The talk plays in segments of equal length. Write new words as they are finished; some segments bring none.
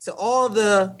To all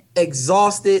the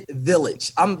exhausted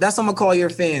village. That's what I'm gonna call your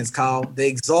fans, Kyle. The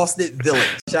exhausted village.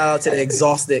 Shout out to the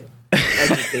exhausted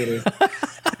educators.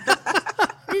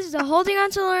 This is a Holding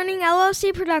On to Learning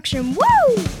LLC production.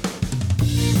 Woo!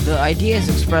 The ideas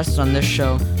expressed on this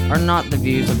show are not the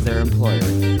views of their employer.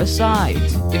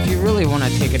 Besides, if you really want to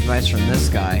take advice from this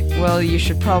guy, well, you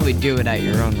should probably do it at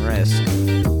your own risk.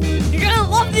 You're gonna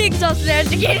love the exhausted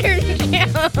educator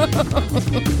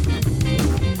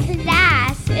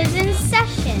Class is in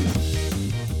session.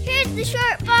 Here's the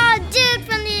short bald dude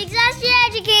from the Exhausted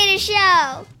Educator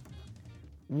Show.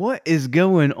 What is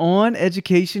going on,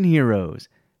 education heroes?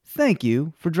 Thank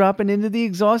you for dropping into the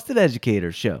Exhausted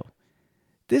Educator Show.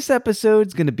 This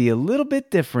episode's going to be a little bit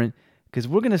different because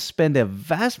we're going to spend a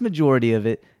vast majority of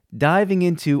it diving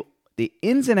into the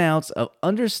ins and outs of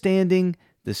understanding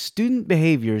the student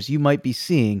behaviors you might be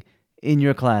seeing in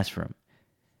your classroom.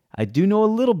 I do know a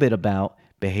little bit about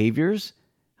behaviors.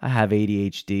 I have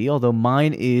ADHD, although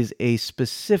mine is a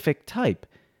specific type.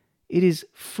 It is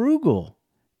frugal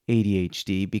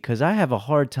ADHD because I have a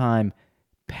hard time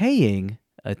paying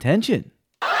attention.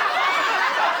 No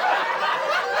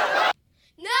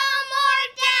more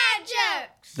dad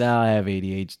jokes. I have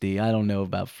ADHD. I don't know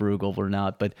about frugal or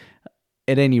not, but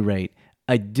at any rate,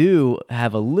 I do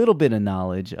have a little bit of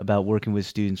knowledge about working with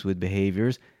students with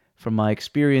behaviors from my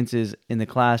experiences in the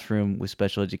classroom with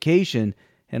special education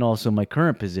and also my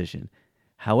current position.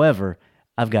 However,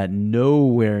 I've got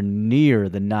nowhere near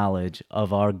the knowledge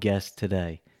of our guest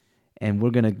today, and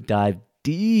we're going to dive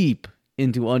deep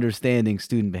into understanding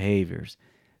student behaviors.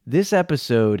 This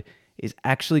episode is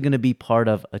actually going to be part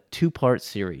of a two-part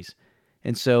series,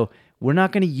 and so we're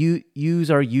not going to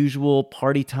use our usual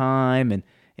party time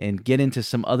and get into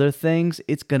some other things.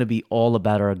 It's going to be all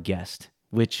about our guest,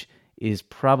 which is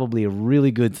probably a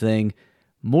really good thing.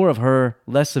 More of her,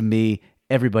 less of me.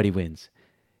 Everybody wins.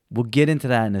 We'll get into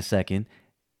that in a second.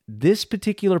 This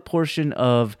particular portion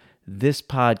of this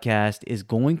podcast is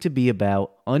going to be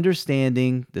about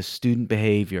understanding the student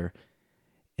behavior.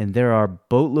 And there are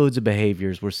boatloads of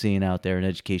behaviors we're seeing out there in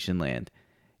education land.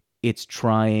 It's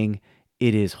trying.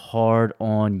 It is hard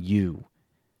on you.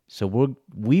 So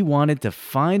we wanted to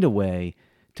find a way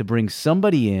to bring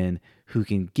somebody in who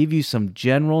can give you some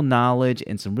general knowledge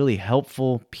and some really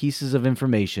helpful pieces of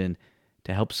information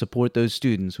to help support those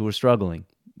students who are struggling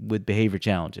with behavior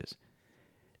challenges.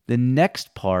 The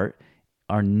next part,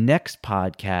 our next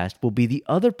podcast, will be the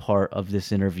other part of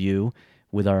this interview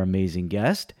with our amazing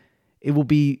guest. It will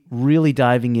be really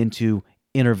diving into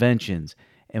interventions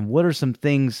and what are some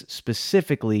things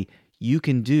specifically you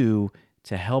can do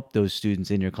to help those students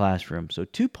in your classroom. So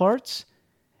 2 parts.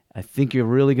 I think you're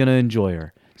really going to enjoy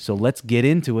her. So let's get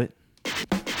into it.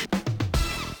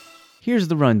 Here's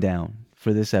the rundown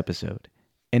for this episode.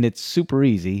 And it's super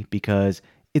easy because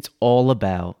it's all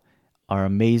about our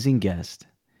amazing guest.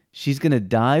 She's going to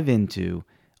dive into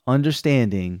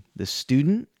understanding the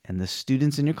student and the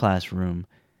students in your classroom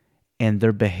and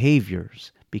their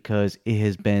behaviors, because it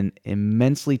has been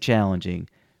immensely challenging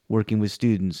working with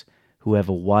students who have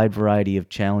a wide variety of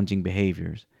challenging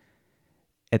behaviors.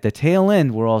 At the tail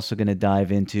end, we're also going to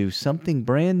dive into something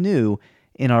brand new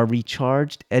in our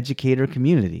Recharged Educator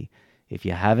community. If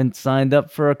you haven't signed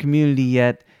up for our community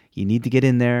yet, you need to get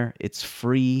in there. It's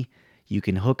free. You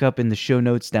can hook up in the show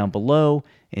notes down below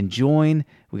and join.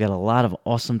 We got a lot of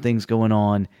awesome things going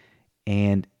on,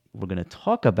 and we're going to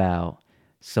talk about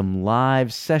some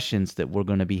live sessions that we're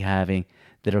going to be having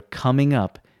that are coming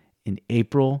up in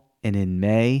April and in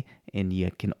May, and you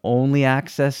can only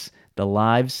access the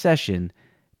live session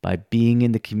by being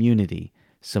in the community.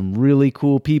 Some really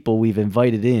cool people we've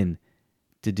invited in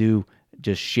to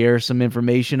just share some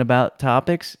information about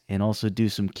topics and also do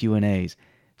some Q&As.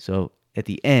 So at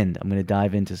the end, I'm going to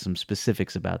dive into some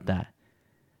specifics about that.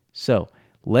 So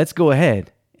let's go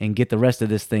ahead and get the rest of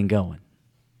this thing going.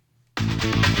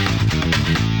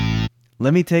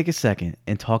 Let me take a second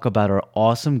and talk about our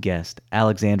awesome guest,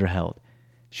 Alexandra Held.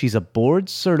 She's a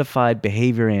board-certified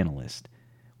behavior analyst,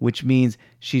 which means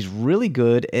she's really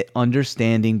good at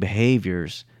understanding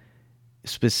behaviors,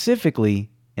 specifically,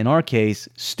 in our case,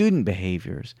 student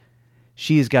behaviors.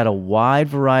 She has got a wide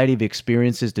variety of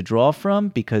experiences to draw from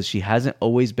because she hasn't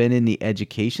always been in the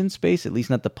education space, at least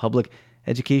not the public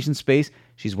education space.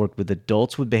 She's worked with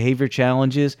adults with behavior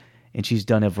challenges, and she's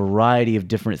done a variety of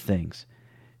different things.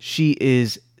 She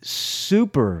is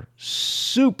super,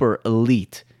 super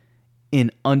elite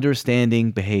in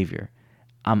understanding behavior.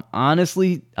 I'm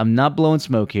not blowing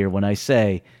smoke here when I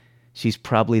say she's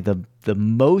probably the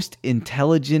most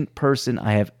intelligent person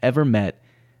I have ever met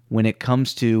when it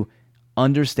comes to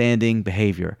understanding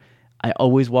behavior. I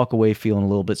always walk away feeling a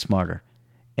little bit smarter.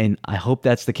 And I hope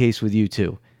that's the case with you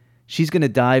too. She's going to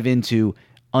dive into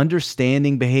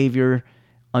understanding behavior,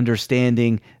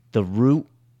 understanding the root,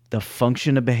 the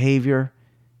function of behavior.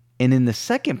 And in the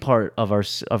second part of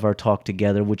our talk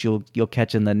together, which you'll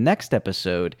catch in the next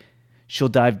episode, she'll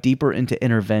dive deeper into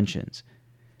interventions.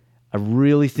 I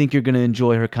really think you're going to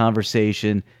enjoy her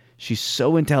conversation. She's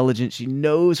so intelligent. She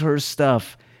knows her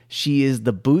stuff. She is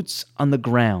the boots on the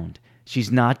ground.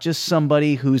 She's not just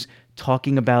somebody who's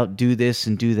talking about do this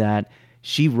and do that.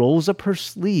 She rolls up her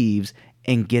sleeves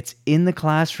and gets in the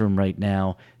classroom right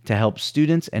now to help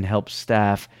students and help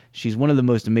staff. She's one of the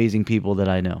most amazing people that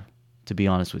I know, to be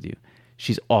honest with you.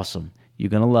 She's awesome. You're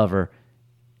going to love her.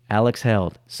 Alex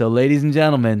Held. So, ladies and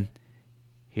gentlemen,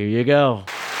 here you go.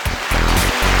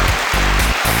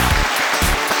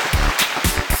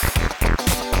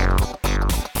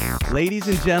 Ladies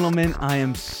and gentlemen, I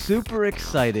am super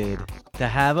excited to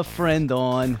have a friend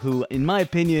on who, in my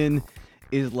opinion,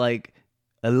 is like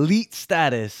elite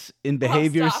status in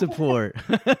behavior support.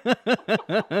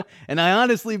 And I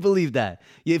honestly believe that.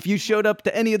 If you showed up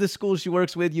to any of the schools she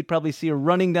works with, you'd probably see her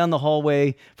running down the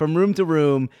hallway from room to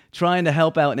room, trying to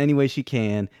help out in any way she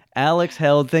can. Alex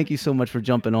Held, thank you so much for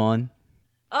jumping on.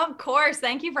 Of course.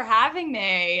 Thank you for having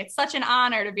me. It's such an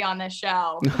honor to be on this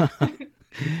show.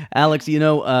 Alex,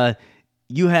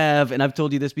 you have, and I've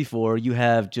told you this before, you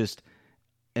have just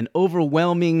an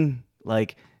overwhelming,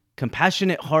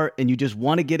 compassionate heart, and you just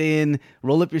want to get in,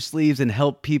 roll up your sleeves and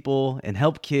help people and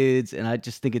help kids. And I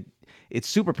just think it's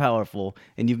super powerful.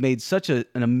 And you've made such an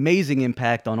amazing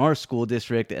impact on our school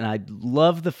district. And I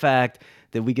love the fact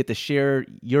that we get to share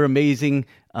your amazing,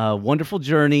 wonderful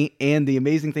journey and the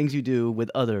amazing things you do with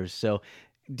others. So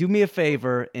do me a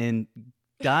favor and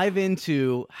dive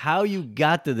into how you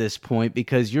got to this point,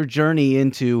 because your journey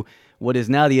into what is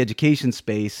now the education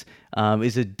space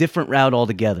is a different route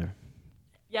altogether.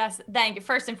 Yes, thank you.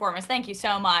 First and foremost, thank you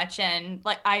so much. And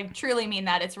I truly mean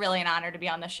that. It's really an honor to be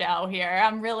on the show here.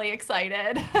 I'm really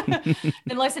excited.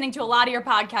 Been listening to a lot of your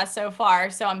podcasts so far,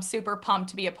 so I'm super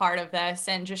pumped to be a part of this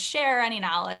and just share any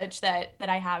knowledge that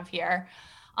I have here.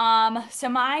 So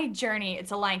my journey,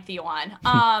 it's a lengthy one.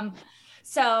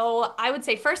 So I would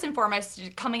say first and foremost,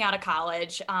 coming out of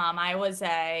college, I was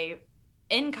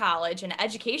in college, an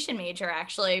education major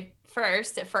actually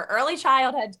first for early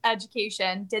childhood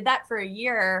education, did that for a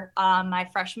year, my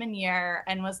freshman year,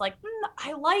 and was like,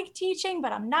 I like teaching,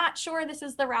 but I'm not sure this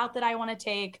is the route that I want to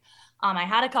take. I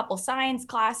had a couple science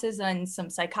classes and some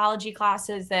psychology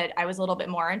classes that I was a little bit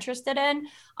more interested in.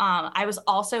 I was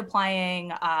also playing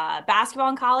basketball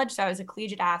in college, so I was a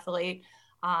collegiate athlete.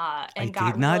 I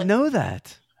did not know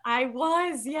that. I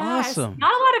was, yes. Awesome.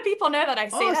 Not a lot of people know that. I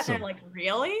say that, and they're like,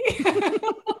 really?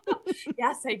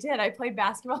 Yes, I did. I played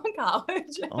basketball in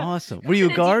college. Awesome. Were you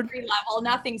a guard? Level,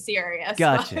 nothing serious.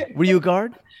 Gotcha. But... Were you a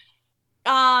guard?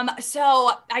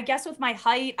 So I guess with my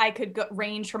height, I could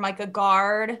range from a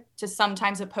guard to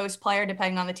sometimes a post player,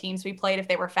 depending on the teams we played, if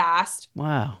they were fast.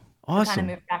 Wow. Awesome. Kind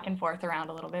of moved back and forth around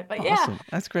a little bit, but awesome. Yeah.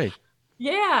 That's great.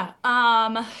 Yeah.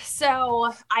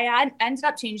 So I ended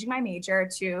up changing my major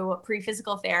to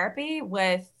pre-physical therapy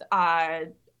with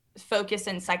focus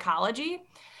in psychology.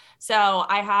 So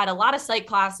I had a lot of psych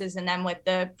classes, and then with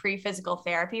the pre-physical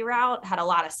therapy route, had a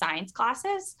lot of science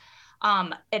classes.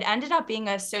 It ended up being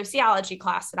a sociology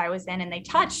class that I was in, and they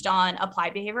touched on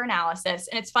applied behavior analysis.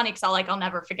 And it's funny because I'll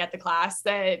never forget the class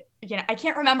that, I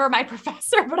can't remember my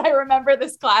professor, but I remember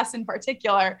this class in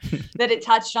particular that it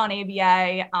touched on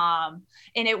ABA.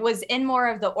 And it was in more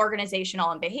of the organizational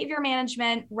and behavior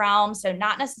management realm. So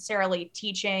not necessarily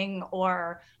teaching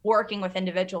or working with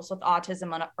individuals with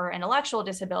autism or intellectual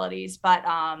disabilities, but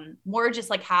more just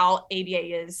like how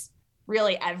ABA is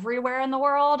really everywhere in the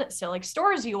world. So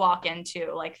stores you walk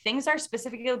into, things are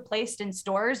specifically placed in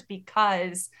stores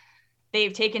because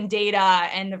they've taken data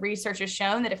and the research has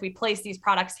shown that if we place these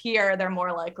products here, they're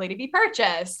more likely to be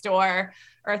purchased or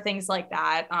things like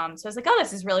that. So I was like, oh,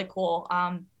 this is really cool.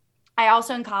 I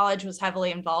also in college was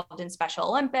heavily involved in Special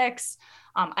Olympics.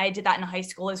 I did that in high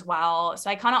school as well. So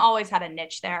I kind of always had a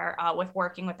niche there with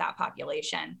working with that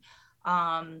population.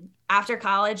 After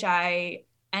college, I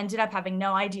ended up having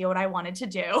no idea what I wanted to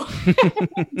do.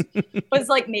 Was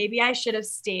maybe I should have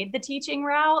stayed the teaching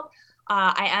route.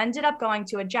 I ended up going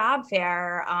to a job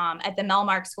fair at the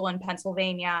Melmark School in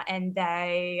Pennsylvania. And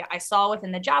I saw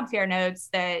within the job fair notes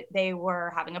that they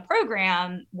were having a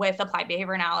program with applied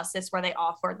behavior analysis where they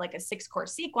offered a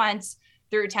 6-course sequence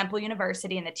through Temple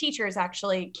University. And the teachers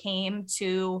actually came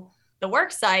to the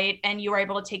work site and you were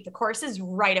able to take the courses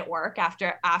right at work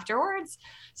afterwards.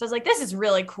 So I was like, this is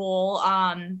really cool.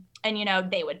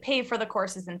 and, they would pay for the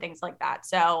courses and things like that.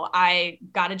 So I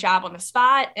got a job on the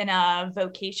spot in a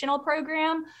vocational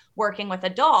program working with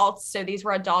adults. So these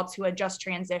were adults who had just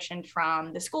transitioned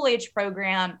from the school age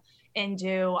program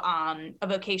into a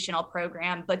vocational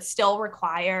program, but still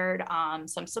required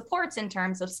some supports in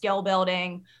terms of skill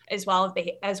building as well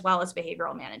as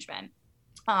behavioral management.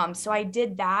 So I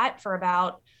did that for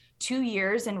about 2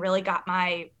 years and really got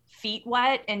my feet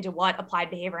wet into what applied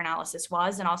behavior analysis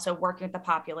was, and also working with the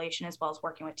population as well as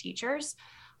working with teachers.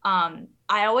 I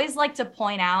always like to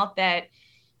point out that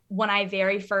when I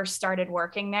very first started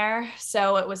working there,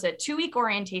 so it was a 2-week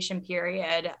orientation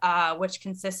period, which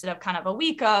consisted of kind of a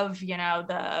week of,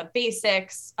 the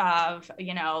basics of,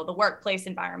 the workplace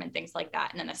environment, things like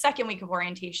that. And then the second week of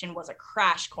orientation was a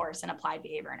crash course in applied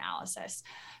behavior analysis.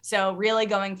 So really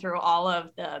going through all of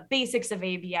the basics of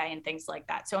ABA and things like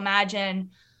that. So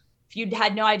imagine if you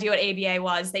had no idea what ABA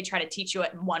was, they try to teach you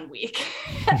it in 1 week.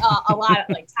 A lot of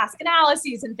like task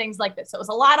analyses and things like this. So it was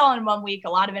a lot all in 1 week, a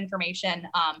lot of information,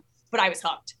 but I was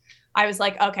hooked. I was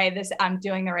like, okay, I'm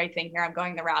doing the right thing here. I'm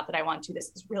going the route that I want to.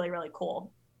 This is really, really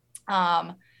cool.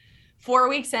 4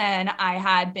 weeks in, I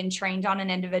had been trained on an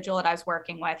individual that I was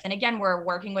working with. And again, we're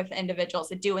working with individuals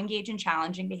that do engage in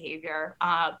challenging behavior.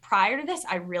 Prior to this,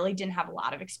 I really didn't have a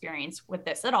lot of experience with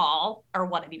this at all, or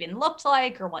what it even looked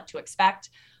like or what to expect.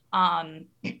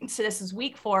 So this is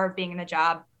week 4 of being in the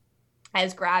job. I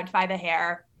was grabbed by the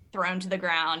hair, thrown to the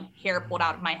ground, hair pulled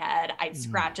out of my head. I had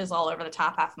scratches all over the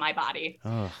top half of my body.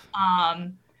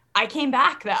 I came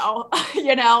back though, That's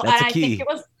and I think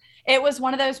it was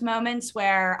one of those moments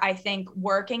where I think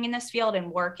working in this field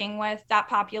and working with that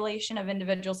population of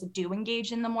individuals that do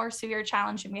engage in the more severe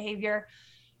challenging behavior,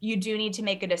 you do need to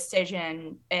make a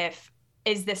decision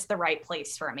is this the right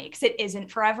place for me? Because it isn't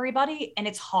for everybody, and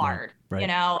it's hard. Right.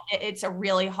 It's a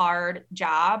really hard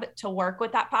job to work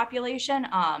with that population.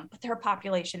 But they're a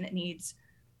population that needs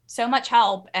so much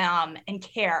help and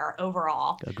care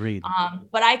overall. Agreed.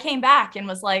 But I came back and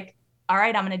was like, all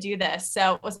right, I'm going to do this.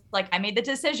 So it was like, I made the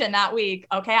decision that week.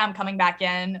 Okay, I'm coming back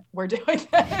in. We're doing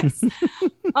this.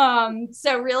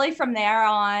 So really from there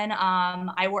on,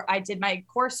 I did my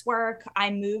coursework.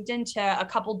 I moved into a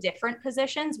couple different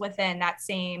positions within that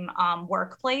same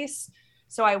workplace.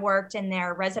 So I worked in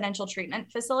their residential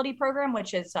treatment facility program,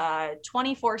 which is a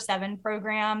 24/7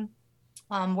 program,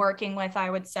 working with, I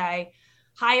would say,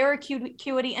 higher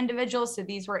acuity individuals. So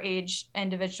these were age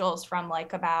individuals from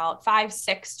like about 5,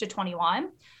 6 to 21.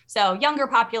 So younger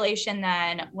population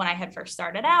than when I had first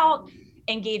started out,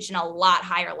 engaged in a lot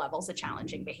higher levels of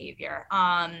challenging behavior.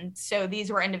 So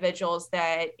these were individuals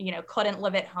that, couldn't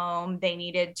live at home. They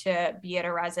needed to be at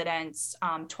a residence,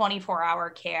 24-hour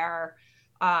care.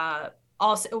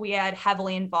 Also, we had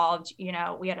heavily involved,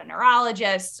 we had a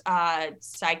neurologist, a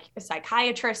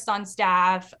psychiatrist on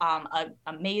staff, an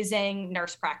amazing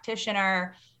nurse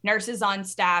practitioner, nurses on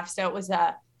staff. So it was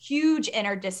a huge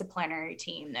interdisciplinary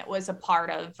team that was a part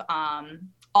of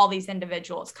all these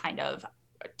individuals, kind of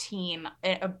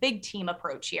a big team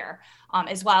approach here,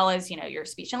 as well as, your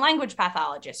speech and language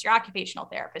pathologist, your occupational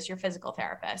therapist, your physical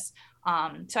therapist.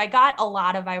 So I got a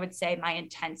lot of, I would say, my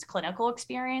intense clinical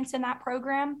experience in that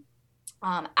program.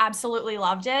 Absolutely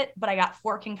loved it, but I got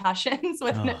 4 concussions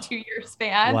within a 2-year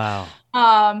span.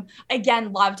 Wow.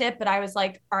 Again, loved it, but I was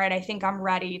like, all right, I think I'm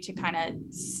ready to kind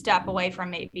of step away from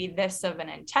maybe this of an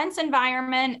intense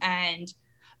environment and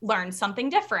learn something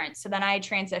different. So then I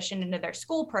transitioned into their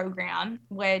school program,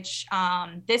 which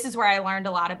this is where I learned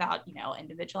a lot about,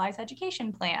 individualized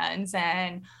education plans.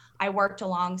 And I worked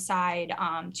alongside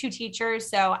 2 teachers.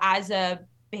 So as a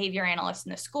behavior analyst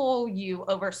in the school, you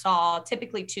oversaw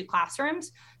typically 2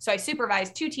 classrooms. So I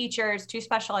supervised 2 teachers, 2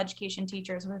 special education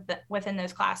teachers within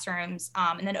those classrooms,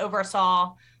 and then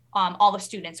oversaw all the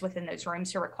students within those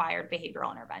rooms who required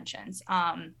behavioral interventions.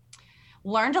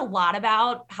 Learned a lot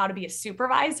about how to be a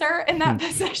supervisor in that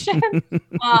position.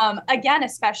 Again,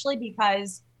 especially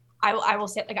because I will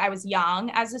say, like, I was young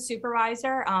as a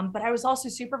supervisor, but I was also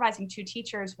supervising 2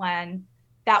 teachers when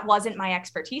that wasn't my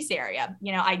expertise area.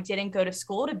 I didn't go to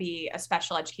school to be a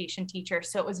special education teacher.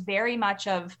 So it was very much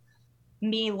of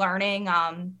me learning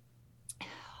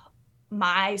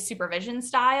my supervision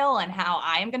style and how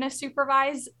I am going to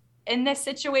supervise in this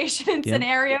situation and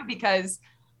scenario, because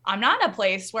I'm not in a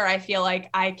place where I feel like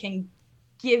I can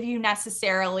give you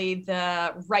necessarily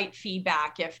the right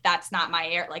feedback if that's not my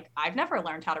area. Like, I've never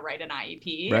learned how to write an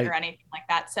IEP or anything like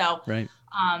that. So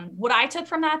what I took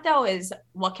from that, though, is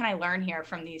what can I learn here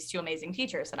from these 2 amazing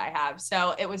teachers that I have?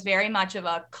 So it was very much of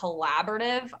a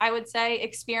collaborative, I would say,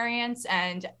 experience.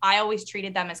 And I always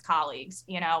treated them as colleagues.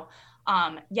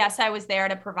 Yes, I was there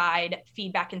to provide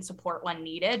feedback and support when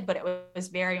needed, but it was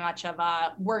very much of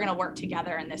we're going to work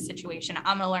together in this situation.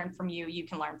 I'm going to learn from you. You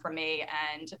can learn from me.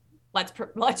 And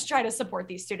let's try to support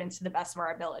these students to the best of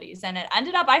our abilities. And it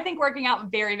ended up, I think, working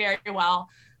out very, very well.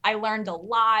 I learned a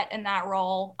lot in that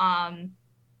role.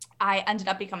 I ended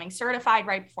up becoming certified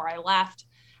right before I left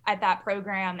at that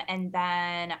program. And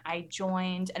then I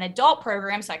joined an adult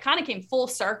program. So I kind of came full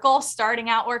circle, starting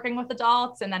out working with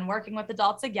adults and then working with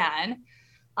adults again.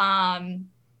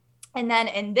 And then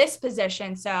in this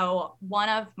position, so one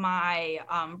of my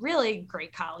really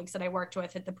great colleagues that I worked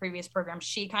with at the previous program,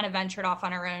 she kind of ventured off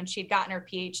on her own. She'd gotten her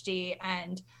PhD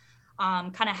and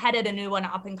kind of headed a new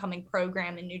up and coming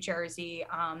program in New Jersey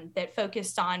that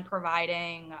focused on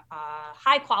providing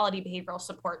high quality behavioral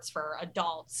supports for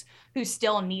adults who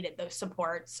still needed those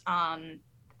supports. And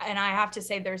I have to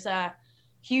say there's a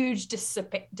huge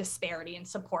disparity in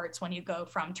supports when you go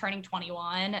from turning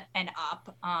 21 and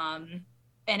up.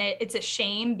 And it's a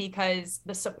shame because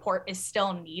the support is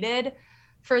still needed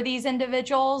for these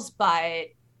individuals, but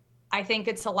I think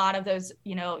it's a lot of those,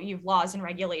 you've laws and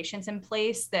regulations in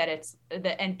place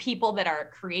and people that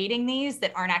are creating these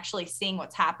that aren't actually seeing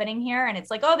what's happening here. And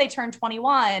it's like, oh, they turned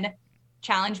 21,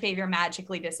 challenge behavior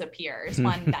magically disappears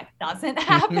when that doesn't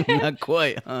happen. Not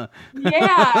quite, huh?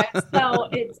 Yeah. So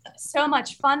it's so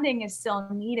much funding is still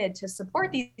needed to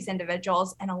support these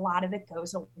individuals, and a lot of it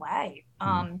goes away.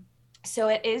 So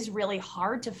it is really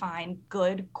hard to find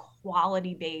good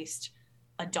quality-based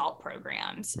adult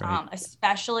programs, right.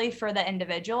 Especially for the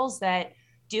individuals that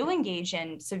do engage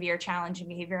in severe challenging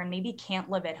behavior and maybe can't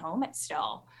live at home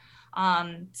still.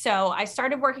 So I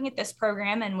started working at this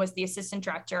program and was the assistant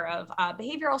director of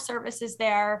behavioral services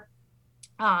there.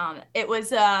 It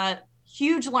was a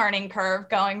huge learning curve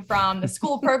going from the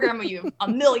school program where you have a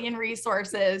million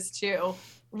resources to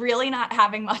really not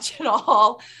having much at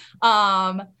all.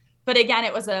 But again,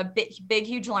 it was a big,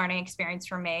 huge learning experience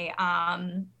for me.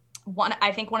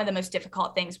 I think one of the most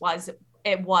difficult things was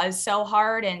it was so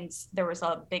hard and there was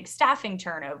a big staffing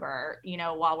turnover,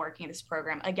 while working this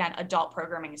program. Again, adult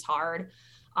programming is hard.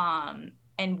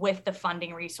 And with the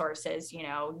funding resources,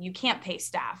 you can't pay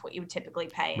staff what you would typically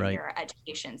pay in your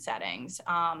education settings.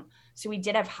 So we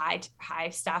did have high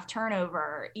staff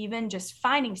turnover. Even just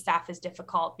finding staff is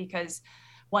difficult because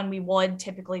when we would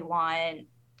typically want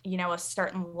a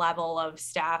certain level of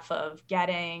staff of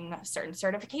getting certain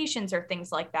certifications or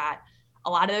things like that, a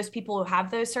lot of those people who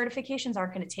have those certifications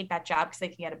aren't going to take that job because they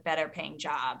can get a better paying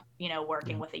job,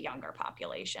 working with a younger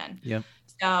population. Yep.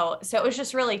 So it was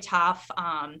just really tough.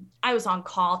 I was on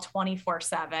call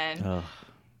 24/7,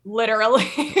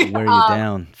 literally. Wear you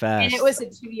down fast. And it was a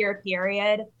 2-year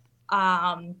period.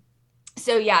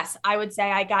 So yes, I would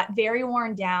say I got very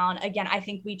worn down. Again, I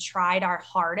think we tried our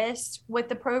hardest with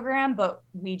the program, but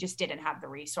we just didn't have the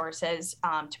resources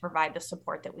to provide the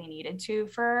support that we needed to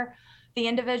for the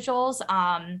individuals.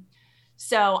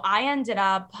 So I ended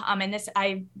up,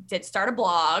 I did start a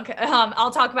blog. I'll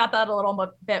talk about that a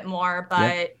little bit more,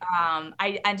 but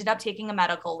I ended up taking a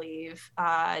medical leave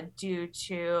due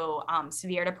to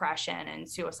severe depression and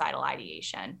suicidal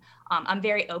ideation. I'm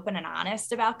very open and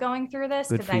honest about going through this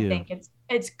because I think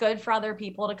it's good for other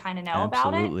people to kind of know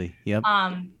about it. Absolutely. Yep.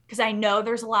 Because I know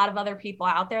there's a lot of other people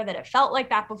out there that have felt like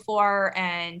that before,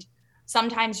 and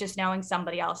sometimes just knowing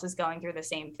somebody else is going through the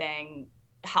same thing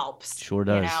helps. Sure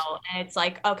does. And it's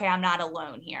like, okay, I'm not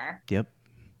alone here. Yep.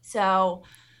 So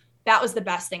that was the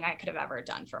best thing I could have ever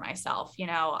done for myself.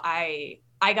 I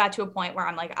got to a point where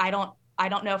I'm like, I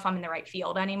don't know if I'm in the right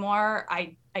field anymore.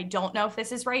 I don't know if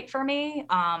this is right for me.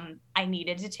 I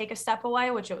needed to take a step away,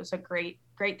 which it was a great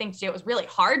thing to do. It was really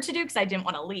hard to do because I didn't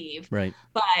want to leave, right?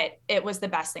 But it was the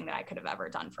best thing that I could have ever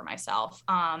done for myself.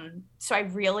 So I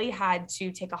really had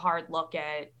to take a hard look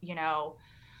at,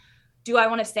 do I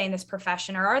want to stay in this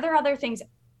profession, or are there other things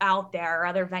out there, or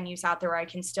other venues out there where I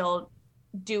can still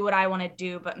do what I want to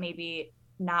do, but maybe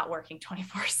not working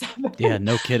 24/7. Yeah,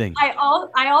 no kidding. I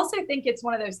also think it's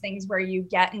one of those things where you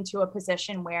get into a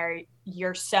position where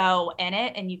you're so in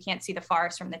it and you can't see the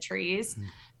forest from the trees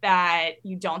that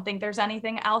you don't think there's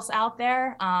anything else out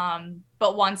there.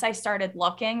 But once I started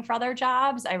looking for other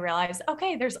jobs, I realized,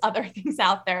 okay, there's other things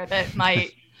out there that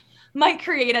might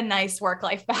create a nice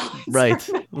work-life balance. Right.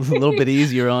 A little bit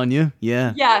easier on you.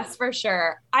 Yeah. Yes, for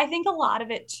sure. I think a lot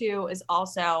of it too is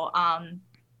also,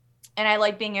 and I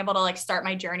like being able to start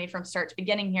my journey from start to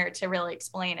beginning here to really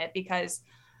explain it, because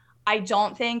I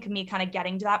don't think me kind of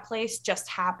getting to that place just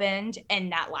happened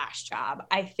in that last job.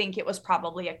 I think it was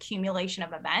probably accumulation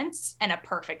of events and a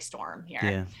perfect storm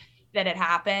here that had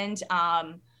happened.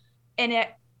 And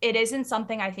it isn't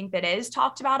something I think that is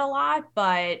talked about a lot,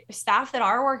 but staff that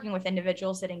are working with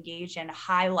individuals that engage in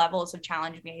high levels of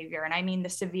challenging behavior, and I mean the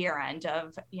severe end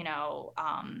of,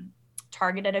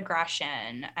 targeted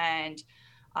aggression and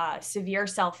severe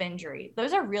self-injury,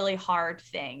 those are really hard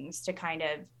things to kind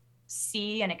of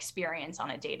see and experience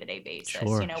on a day-to-day basis,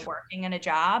 Sure. Working in a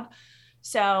job.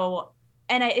 So,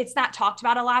 and it's not talked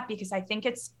about a lot because I think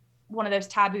it's one of those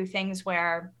taboo things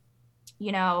where,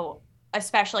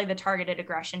 especially the targeted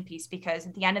aggression piece, because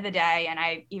at the end of the day, and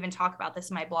I even talk about this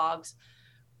in my blogs,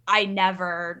 I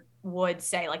never would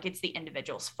say like it's the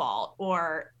individual's fault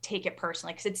or take it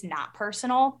personally, because it's not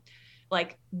personal.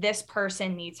 Like, this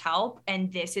person needs help,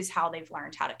 and this is how they've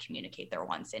learned how to communicate their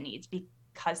wants and needs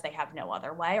because they have no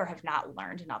other way or have not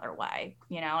learned another way,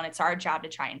 and it's our job to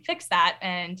try and fix that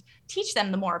and teach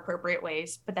them the more appropriate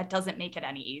ways, but that doesn't make it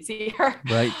any easier.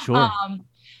 Right. Sure.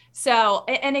 So,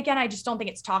 and again, I just don't think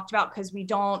it's talked about because we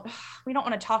don't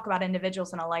want to talk about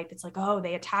individuals in a light that's like, oh,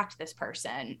 they attacked this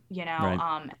person,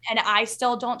 Right. And I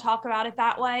still don't talk about it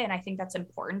that way. And I think that's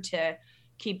important to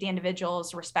keep the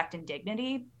individual's respect and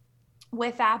dignity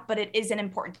with that. But it is an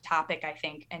important topic, I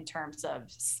think, in terms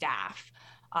of staff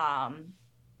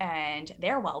and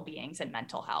their well-beings and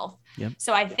mental health. Yep.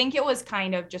 So I think it was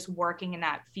kind of just working in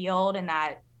that field in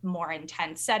that more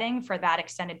intense setting for that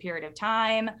extended period of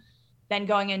time. Then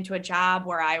going into a job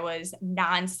where I was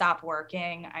nonstop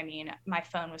working. I mean, my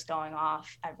phone was going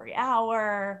off every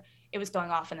hour. It was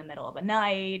going off in the middle of the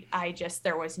night.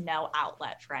 There was no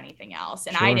outlet for anything else.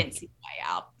 And Sure. I didn't see the way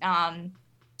out.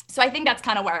 So I think that's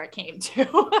kind of where it came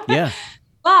to. Yeah.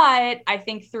 But I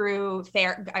think through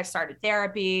I started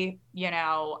therapy,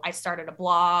 I started a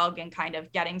blog and kind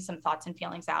of getting some thoughts and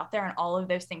feelings out there. And all of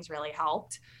those things really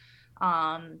helped.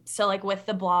 So like with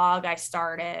the blog, I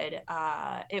started,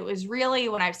 it was really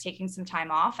when I was taking some time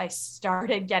off, I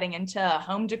started getting into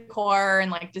home decor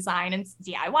and like design and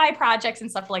DIY projects and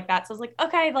stuff like that. So I was like,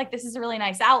 okay, like this is a really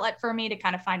nice outlet for me to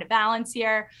kind of find a balance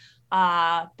here. But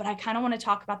I kind of want to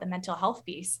talk about the mental health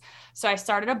piece. So I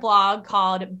started a blog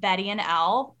called Betty and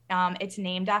Elle. It's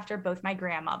named after both my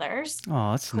grandmothers.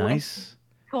 Oh, that's nice.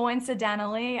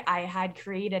 Coincidentally, I had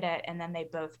created it and then they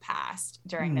both passed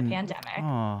during the pandemic.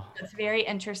 Oh. It's very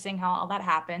interesting how all that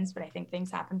happens, but I think things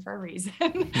happen for a reason.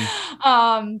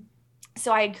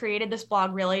 So I had created this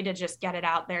blog really to just get it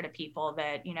out there to people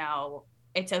that,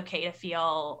 it's okay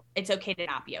to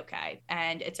not be okay.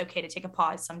 And it's okay to take a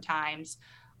pause sometimes.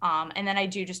 And then I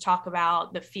do just talk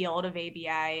about the field of ABA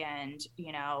and,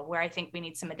 where I think we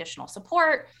need some additional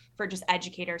support for just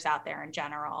educators out there in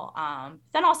general.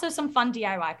 Then also some fun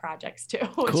DIY projects too,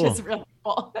 which Cool. is really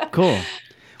cool. Cool.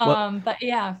 Well, But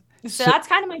yeah, so that's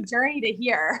kind of my journey to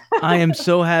here. I am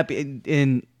so happy,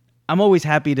 and I'm always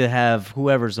happy to have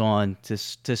whoever's on to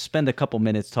spend a couple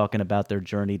minutes talking about their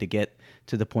journey to get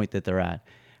to the point that they're at.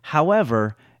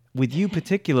 However, with you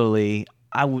particularly,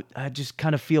 I just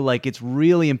kind of feel like it's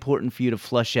really important for you to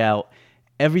flush out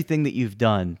everything that you've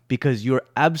done, because you're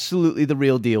absolutely the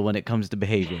real deal when it comes to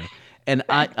behavior. And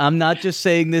I'm not just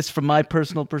saying this from my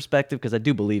personal perspective, because I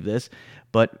do believe this,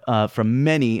 but from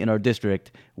many in our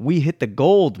district, we hit the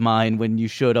gold mine when you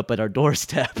showed up at our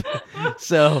doorstep.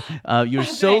 So you're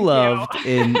so Thank loved.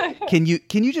 you. And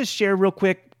can you just share real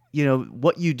quick,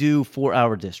 what you do for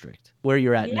our district, where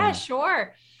you're at now? Yeah,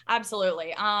 sure.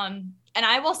 Absolutely. And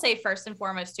I will say first and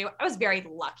foremost too, I was very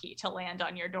lucky to land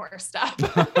on your doorstep.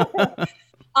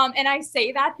 And I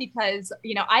say that because,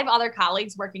 I have other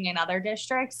colleagues working in other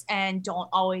districts and don't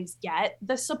always get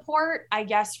the support, I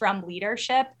guess, from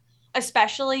leadership,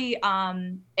 especially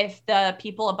if the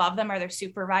people above them or their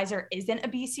supervisor isn't a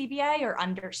BCBA or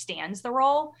understands the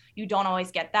role. You don't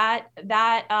always get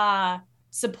that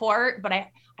support, but I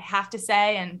have to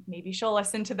say, and maybe she'll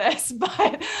listen to this,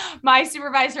 but my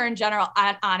supervisor in general,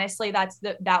 honestly, that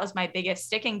was my biggest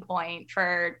sticking point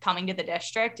for coming to the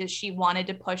district, is she wanted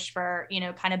to push for,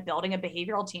 kind of building a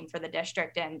behavioral team for the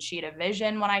district. And she had a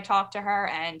vision when I talked to her,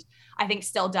 and I think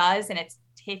still does. And it's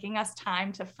taking us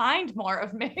time to find more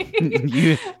of me.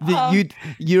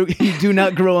 You do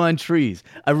not grow on trees.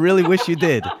 I really wish you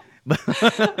did.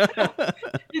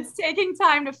 It's taking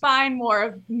time to find more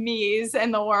of me's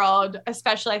in the world,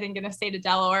 especially I think in the state of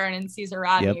Delaware and in Caesar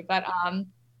Rodney. Yep.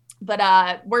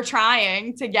 But we're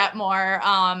trying to get more.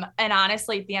 And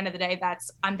honestly, at the end of the day,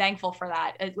 I'm thankful for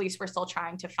that. At least we're still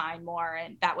trying to find more,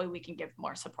 and that way we can give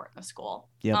more support in the school.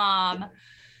 Yep.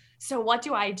 So what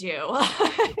do I do?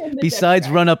 Besides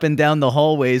run up and down the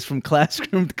hallways from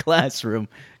classroom to classroom,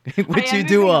 which you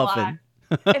do often.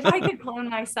 If I could clone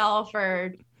myself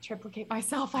or triplicate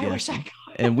myself, I wish I could.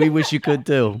 And we wish you could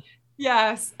too.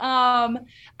 Yes.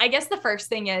 I guess the first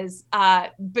thing is,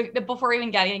 before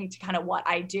even getting to kind of what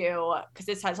I do, because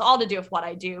this has all to do with what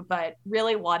I do, but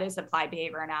really what is applied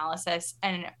behavior analysis?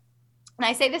 And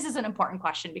I say this is an important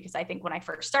question because I think when I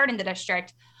first started in the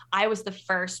district, I was the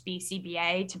first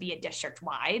BCBA to be a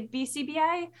district-wide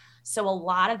BCBA. So a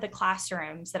lot of the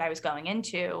classrooms that I was going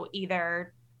into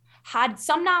either had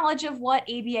some knowledge of what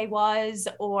ABA was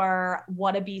or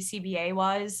what a BCBA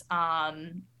was,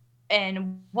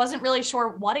 and wasn't really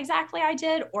sure what exactly I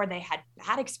did, or they had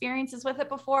had experiences with it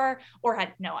before, or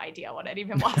had no idea what it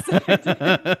even was.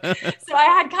 So I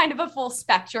had kind of a full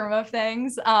spectrum of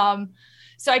things.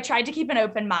 So I tried to keep an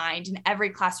open mind in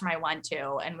every classroom I went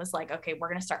to and was like, okay, we're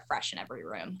going to start fresh in every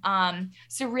room.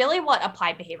 So really what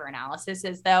applied behavior analysis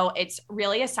is, though, it's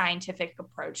really a scientific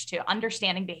approach to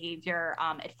understanding behavior.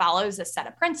 It follows a set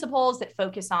of principles that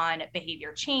focus on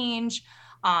behavior change,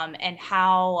 and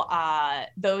how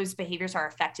those behaviors are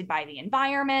affected by the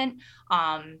environment.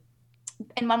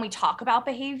 And when we talk about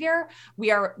behavior,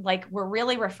 we're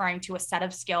really referring to a set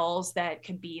of skills that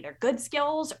could be either good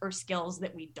skills or skills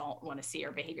that we don't want to see,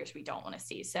 or behaviors we don't want to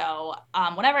see. So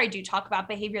whenever I do talk about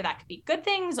behavior, that could be good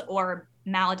things or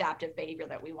maladaptive behavior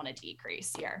that we want to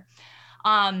decrease here.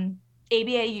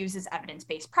 ABA uses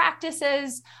evidence-based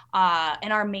practices,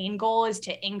 and our main goal is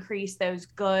to increase those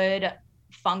good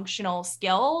functional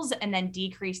skills and then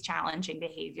decrease challenging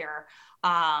behavior,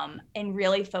 and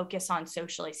really focus on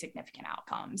socially significant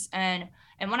outcomes. And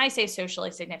when I say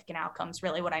socially significant outcomes,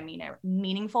 really what I mean are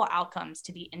meaningful outcomes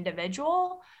to the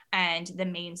individual and the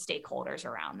main stakeholders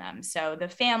around them. So the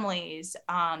families,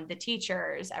 the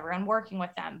teachers, everyone working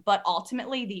with them, but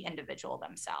ultimately the individual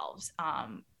themselves.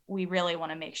 We really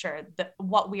want to make sure that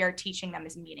what we are teaching them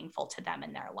is meaningful to them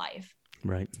in their life.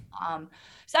 Right.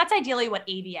 So that's ideally what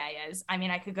ABA is. I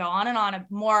mean, I could go on and on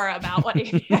more about what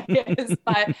ABA is,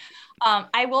 but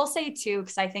I will say too,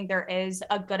 because I think there is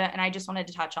and I just wanted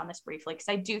to touch on this briefly, because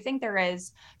I do think there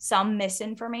is some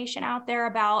misinformation out there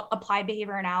about applied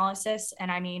behavior analysis.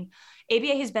 And I mean,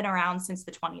 ABA has been around since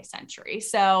the 20th century.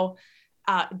 So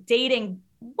dating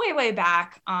way, way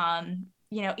back,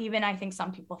 even I think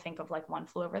some people think of like One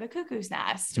Flew Over the Cuckoo's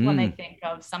Nest when they think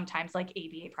of sometimes like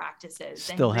ABA practices.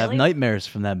 Still have nightmares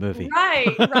from that movie.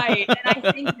 Right. And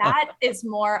I think that is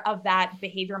more of that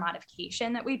behavior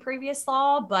modification that we previously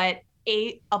saw, but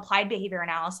applied behavior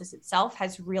analysis itself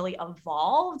has really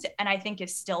evolved, and I think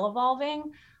is still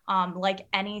evolving. Like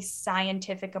any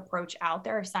scientific approach out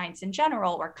there, or science in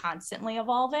general, we're constantly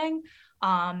evolving.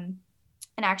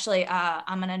 And actually,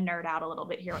 I'm going to nerd out a little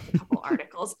bit here with a couple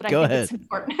articles, but it's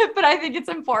important. I think it's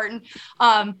important.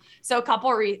 So a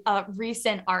couple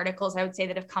recent articles I would say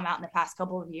that have come out in the past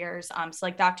couple of years. So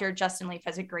like Dr. Justin Leaf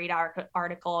has a great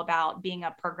article about being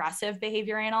a progressive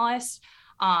behavior analyst.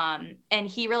 And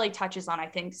he really touches on, I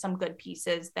think, some good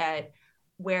pieces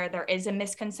where there is a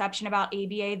misconception about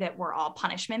ABA that we're all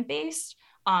punishment based.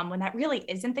 When that really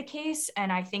isn't the case.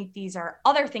 And I think these are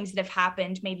other things that have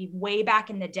happened maybe way back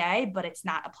in the day, but it's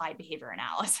not applied behavior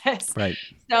analysis. Right.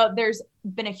 So there's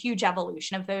been a huge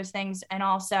evolution of those things. And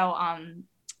also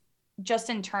just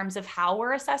in terms of how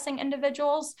we're assessing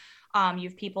individuals, you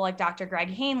have people like Dr. Greg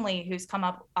Hanley, who's came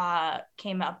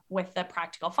up with the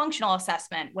practical functional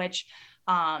assessment, which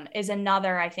is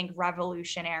another, I think,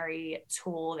 revolutionary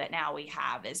tool that now we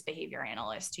have as behavior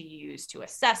analysts to use to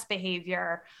assess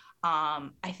behavior.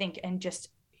 I think in just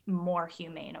more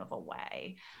humane of a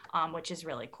way, which is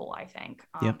really cool, I think.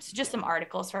 So just some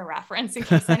articles for reference in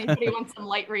case anybody wants some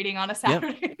light reading on a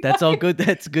Saturday. Yep. That's all good.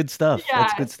 That's good stuff. Yeah.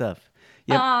 That's good stuff.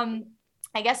 Yep.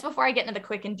 I guess before I get into the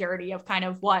quick and dirty of kind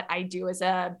of what I do as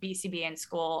a BCBA in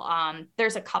school,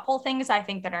 there's a couple things I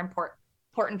think that are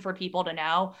important for people to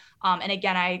know. And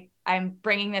again, I'm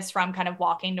bringing this from kind of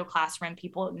walking to a classroom,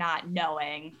 people not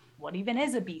knowing what even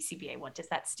is a BCBA? What does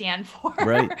that stand for?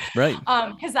 Right.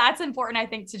 Because that's important, I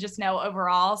think, to just know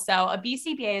overall. So a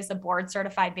BCBA is a board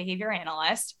certified behavior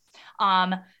analyst.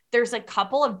 There's a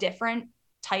couple of different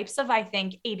types of, I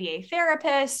think, ABA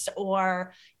therapists,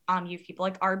 or you have people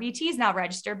like RBTs now,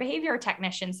 registered behavior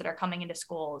technicians, that are coming into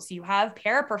schools. You have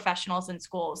paraprofessionals in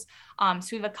schools. So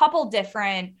we have a couple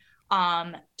different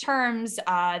terms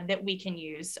that we can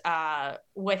use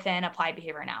within applied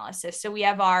behavior analysis. So we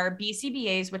have our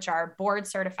BCBAs, which are board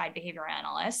certified behavior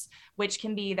analysts, which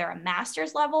can be either a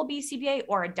master's level BCBA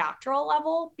or a doctoral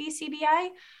level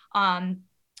BCBA.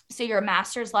 So your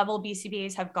master's level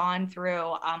BCBAs have gone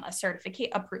through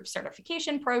approved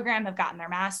certification program, have gotten their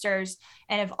master's,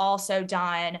 and have also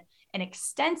done an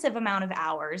extensive amount of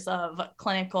hours of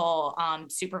clinical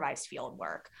supervised field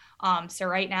work. So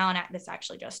right now, and this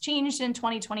actually just changed in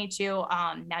 2022,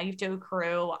 now you have to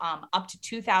accrue up to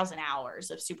 2,000 hours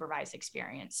of supervised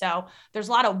experience. So there's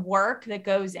a lot of work that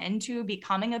goes into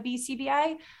becoming a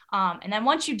BCBA. And then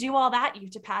once you do all that, you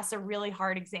have to pass a really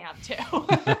hard exam too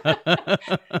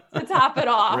to top it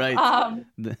off. Right.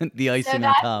 The icing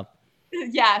on top.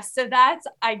 Yeah, so that's,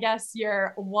 I guess,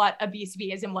 what a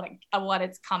BCBA is and what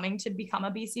it's coming to become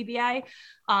a BCBA.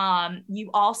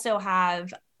 You also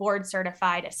have board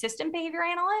certified assistant behavior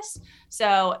analysts.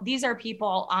 So these are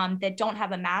people that don't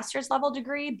have a master's level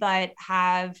degree, but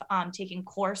have taken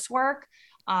coursework.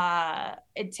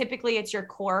 Typically it's your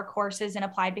core courses in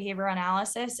applied behavioral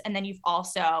analysis. And then you've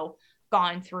also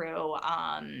gone through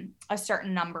a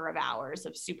certain number of hours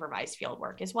of supervised field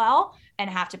work as well, and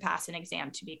have to pass an exam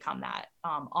to become that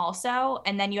also.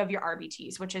 And then you have your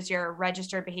RBTs, which is your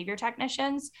registered behavior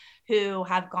technicians, who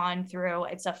have gone through,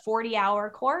 it's a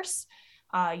 40-hour course.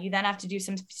 You then have to do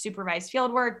some supervised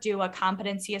field work, do a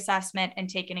competency assessment, and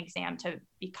take an exam to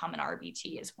become an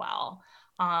RBT as well.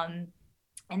 And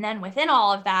then within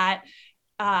all of that,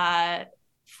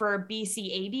 for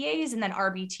BC ABAs and then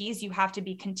RBTs, you have to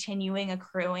be continuing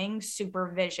accruing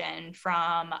supervision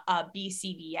from a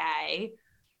BCBA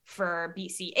for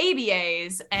BC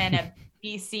ABAs and a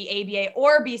BC ABA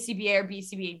or BCBA or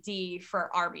BCBAD for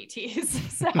RBTs.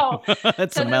 So,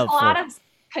 That's so a there's mouthful. a lot of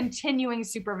continuing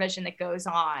supervision that goes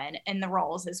on in the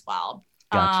roles as well.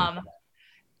 Gotcha.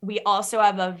 We also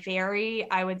have a very,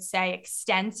 I would say,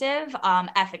 extensive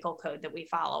ethical code that we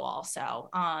follow also.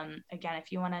 Again,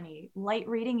 if you want any light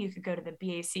reading, you could go to the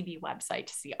BACB website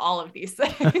to see all of these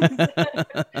things.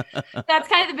 That's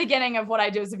kind of the beginning of what I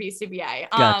do as a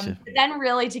BCBA. Gotcha. But then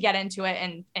really to get into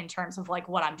it in terms of like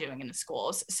what I'm doing in the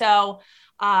schools. So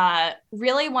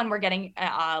really when we're getting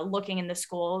looking in the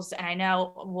schools, and I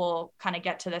know we'll kind of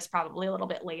get to this probably a little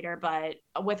bit later, but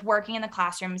with working in the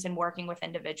classrooms and working with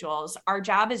individuals, our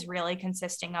job is really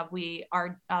consisting of, we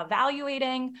are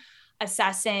evaluating,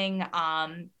 assessing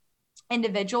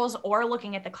individuals, or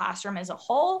looking at the classroom as a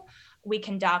whole. We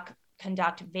conduct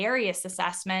various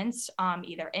assessments,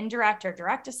 either indirect or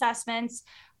direct assessments,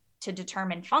 to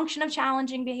determine function of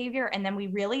challenging behavior. And then we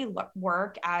really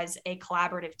work as a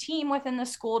collaborative team within the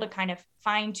school to kind of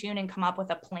fine tune and come up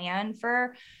with a plan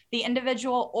for the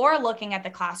individual, or looking at the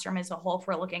classroom as a whole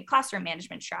for looking at classroom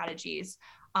management strategies.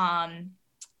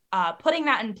 Putting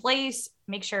that in place,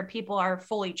 make sure people are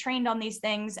fully trained on these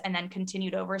things, and then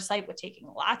continued oversight with taking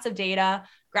lots of data,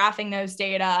 graphing those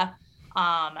data.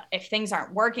 If things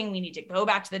aren't working, we need to go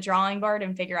back to the drawing board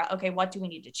and figure out, okay, what do we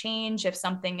need to change if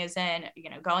something isn't,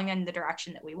 going in the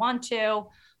direction that we want to,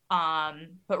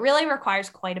 but really requires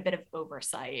quite a bit of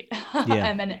oversight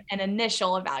and an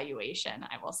initial evaluation,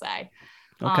 I will say.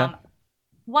 Okay.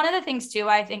 One of the things too,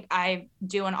 I think I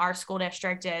do in our school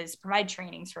district is provide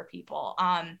trainings for people.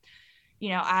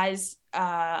 As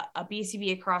a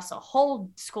BCB across a whole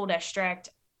school district,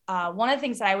 one of the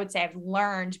things that I would say I've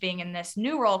learned being in this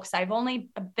new role, because I've only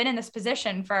been in this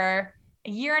position for a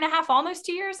year and a half, almost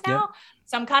 2 years now. Yep.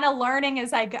 So I'm kind of learning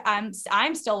as I go.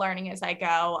 I'm still learning as I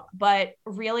go, but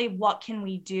really what can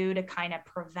we do to kind of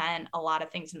prevent a lot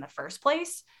of things in the first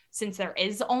place, since there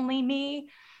is only me?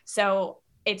 So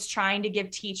it's trying to give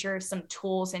teachers some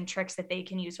tools and tricks that they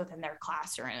can use within their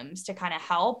classrooms to kind of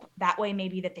help. That way,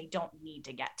 maybe that they don't need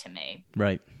to get to me.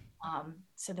 Right.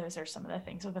 So those are some of the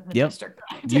things within the district.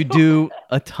 You do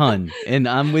a ton, and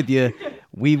I'm with you.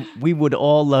 We would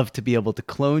all love to be able to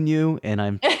clone you, and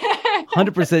I'm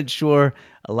 100% sure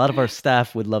a lot of our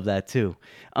staff would love that too.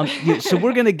 So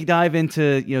we're going to dive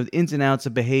into the ins and outs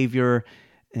of behavior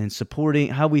and supporting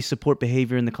how we support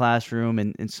behavior in the classroom,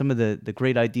 and some of the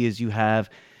great ideas you have.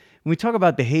 When we talk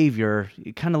about behavior,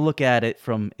 you kind of look at it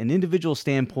from an individual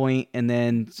standpoint, and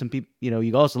then some people,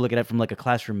 you also look at it from like a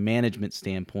classroom management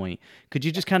standpoint. Could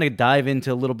you just kind of dive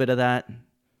into a little bit of that?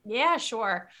 Yeah,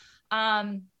 sure.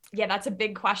 That's a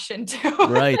big question too.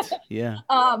 Right. Yeah.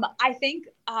 I think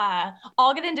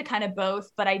I'll get into kind of both,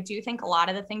 but I do think a lot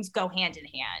of the things go hand in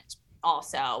hand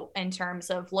also in terms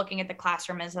of looking at the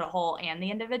classroom as a whole and the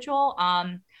individual.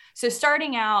 So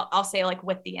starting out, I'll say like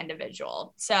with the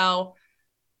individual. So,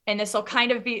 and this will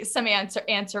kind of be some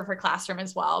answer for classroom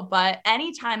as well. But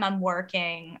anytime I'm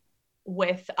working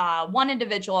with one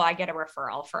individual, I get a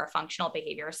referral for a functional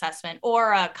behavior assessment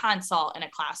or a consult in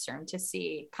a classroom to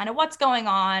see kind of what's going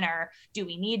on, or do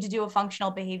we need to do a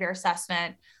functional behavior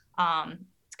assessment?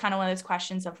 It's kind of one of those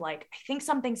questions of like, I think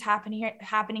something's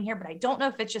happening here, but I don't know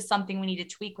if it's just something we need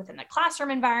to tweak within the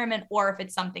classroom environment, or if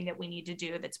it's something that we need to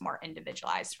do that's more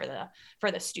individualized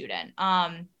for the student.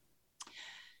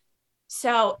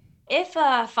 So if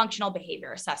a functional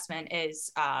behavior assessment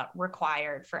is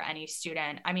required for any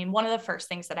student, I mean, one of the first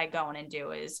things that I go in and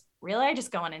do is really, I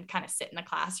just go in and kind of sit in the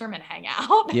classroom and hang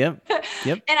out. Yep.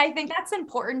 And I think that's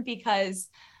important because,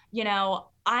 you know,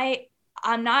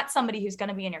 I'm not somebody who's going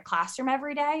to be in your classroom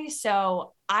every day.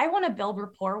 So I want to build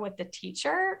rapport with the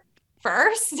teacher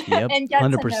first and get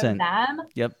 100%. To know them.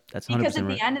 Yep. That's 100% because at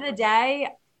the end of the day,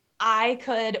 I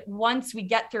could, once we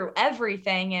get through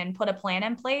everything and put a plan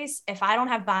in place, if I don't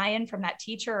have buy-in from that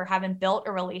teacher or haven't built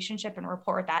a relationship and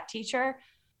rapport with that teacher,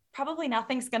 probably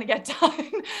nothing's going to get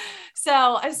done.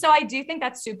 So I do think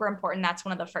that's super important. That's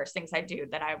one of the first things I do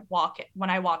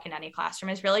when I walk in any classroom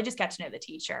is really just get to know the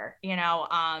teacher, you know,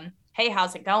 hey,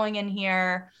 how's it going in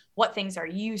here? What things are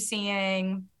you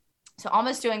seeing? So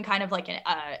almost doing kind of like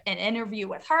an interview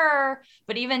with her,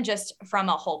 but even just from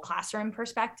a whole classroom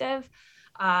perspective.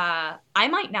 I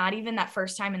might not even that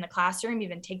first time in the classroom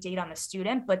even take data on the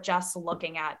student, but just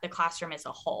looking at the classroom as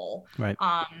a whole. Right.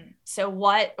 So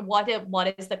what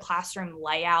is the classroom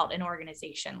layout and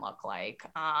organization look like?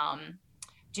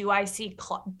 Do I see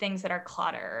things that are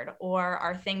cluttered, or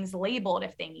are things labeled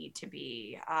if they need to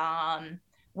be?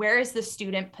 Where is the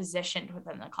student positioned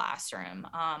within the classroom?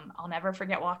 I'll never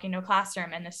forget walking to a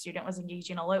classroom and the student was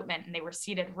engaging elopement and they were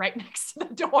seated right next to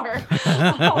the door.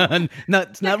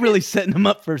 It's not really setting them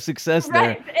up for success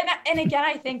right. there. And again,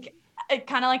 I think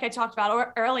kind of like I talked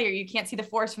about earlier, you can't see the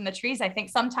forest from the trees. I think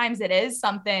sometimes it is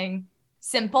something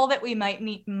simple that we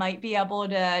might be able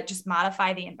to just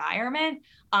modify the environment.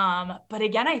 But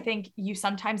again, I think you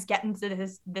sometimes get into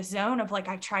this zone of like,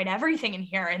 I tried everything in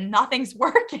here and nothing's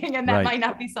working. And that right. might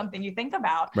not be something you think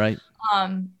about. Right.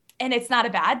 And it's not a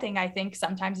bad thing. I think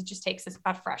sometimes it just takes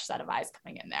a fresh set of eyes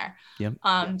coming in there.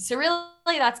 Yep. So really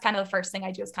that's kind of the first thing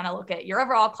I do is kind of look at your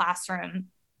overall classroom.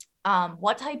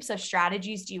 What types of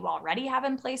strategies do you already have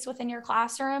in place within your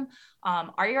classroom?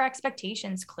 Are your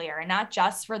expectations clear? And not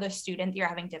just for the student that you're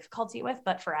having difficulty with,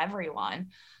 but for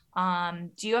everyone.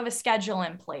 Do you have a schedule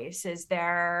in place? Is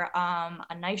there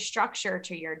a nice structure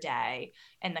to your day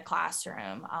in the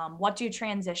classroom? What do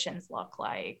transitions look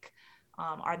like?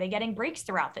 Are they getting breaks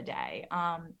throughout the day?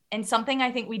 And something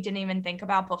I think we didn't even think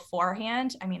about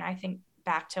beforehand. I mean, I think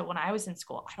back to when I was in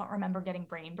school, I don't remember getting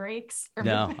brain breaks.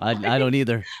 No, I don't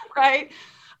either. Right.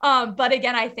 But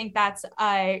again, I think that's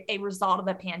a result of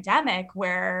the pandemic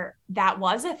where that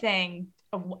was a thing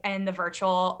in the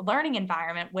virtual learning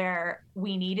environment where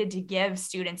we needed to give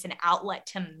students an outlet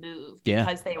to move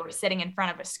because they were sitting in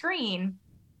front of a screen.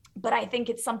 But I think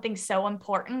it's something so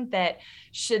important that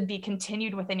should be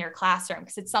continued within your classroom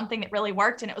because it's something that really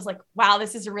worked. And it was like, wow,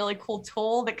 this is a really cool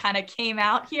tool that kind of came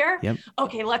out here. Yep.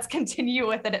 Okay, let's continue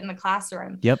with it in the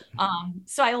classroom. Yep.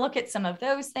 So I look at some of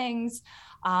those things,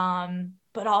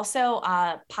 but also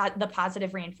the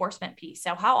positive reinforcement piece.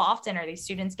 So how often are these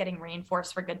students getting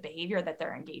reinforced for good behavior that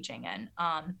they're engaging in?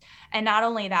 And not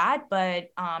only that,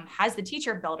 but has the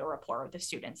teacher built a rapport with the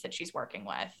students that she's working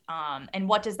with? And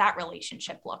what does that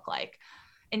relationship look like?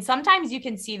 And sometimes you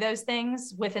can see those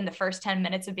things within the first 10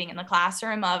 minutes of being in the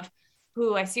classroom of,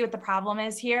 ooh, I see what the problem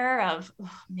is here of,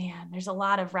 oh, man, there's a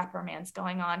lot of reprimands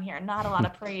going on here, not a lot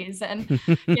of praise. And,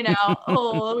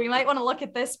 we might want to look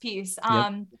at this piece.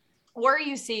 Or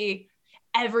you see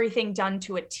everything done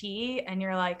to a T and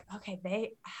you're like, okay,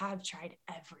 they have tried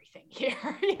everything here,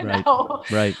 know?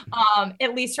 Right.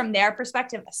 At least from their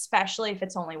perspective, especially if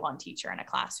it's only one teacher in a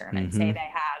classroom and say they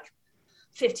have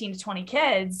 15 to 20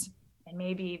 kids and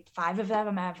maybe 5 of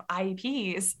them have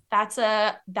IEPs. That's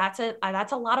a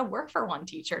lot of work for one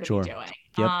teacher to be doing.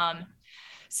 Yep.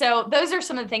 So those are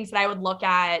some of the things that I would look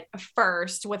at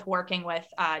first with working with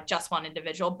just one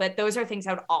individual, but those are things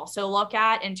I would also look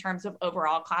at in terms of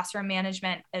overall classroom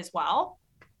management as well.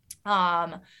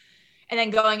 And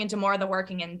then going into more of the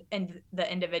working in the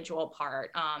individual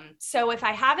part. So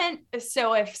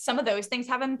if some of those things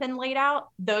haven't been laid out,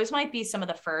 those might be some of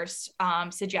the first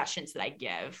suggestions that I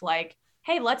give, like,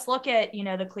 hey, let's look at,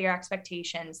 the clear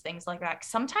expectations, things like that.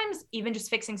 Sometimes even just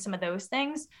fixing some of those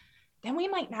things, then we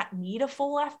might not need a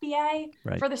full FBA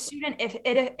for the student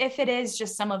if it is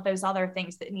just some of those other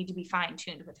things that need to be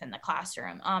fine-tuned within the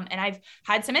classroom. And I've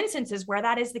had some instances where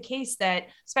that is the case, that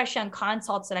especially on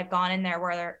consults that I've gone in there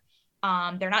where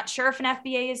they're not sure if an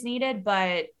FBA is needed,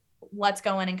 but let's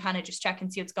go in and kind of just check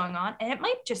and see what's going on. And it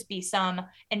might just be some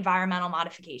environmental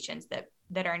modifications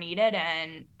that are needed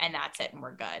and that's it and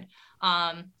we're good.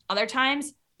 Other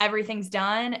times, everything's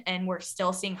done and we're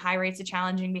still seeing high rates of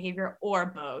challenging behavior or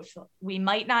both. We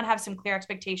might not have some clear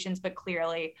expectations, but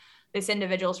clearly this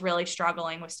individual is really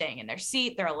struggling with staying in their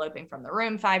seat. They're eloping from the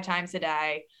room 5 times a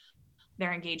day.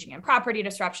 They're engaging in property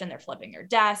disruption. They're flipping their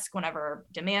desk whenever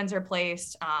demands are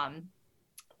placed.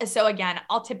 So again,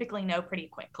 I'll typically know pretty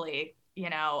quickly,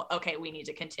 okay, we need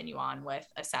to continue on with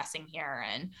assessing here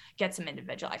and get some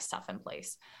individualized stuff in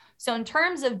place. So in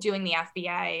terms of doing the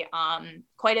FBA,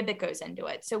 quite a bit goes into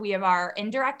it. So we have our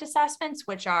indirect assessments,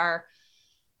 which are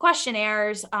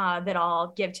questionnaires that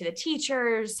I'll give to the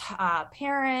teachers,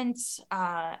 parents,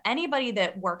 anybody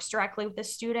that works directly with the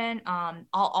student. I'll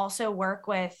also work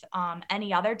with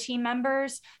any other team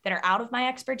members that are out of my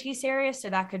expertise area.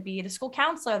 So that could be the school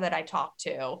counselor that I talk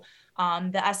to,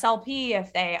 the SLP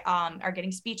if they are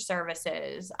getting speech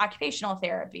services, occupational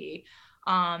therapy.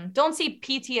 Don't see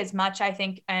PT as much, I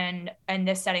think, in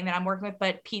this setting that I'm working with,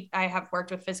 but I have worked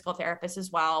with physical therapists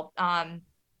as well.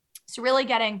 So really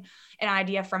getting an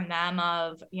idea from them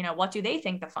of, what do they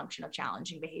think the function of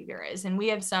challenging behavior is? And we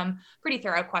have some pretty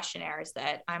thorough questionnaires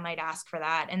that I might ask for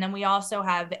that. And then we also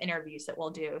have interviews that we'll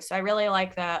do. So I really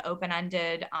like the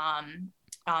open-ended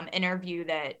interview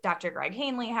that Dr. Greg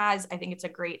Hanley has. I think it's a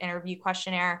great interview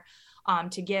questionnaire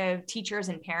to give teachers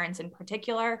and parents in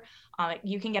particular.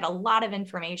 You can get a lot of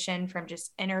information from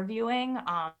just interviewing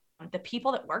the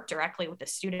people that work directly with the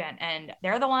student. And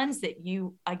they're the ones that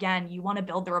you want to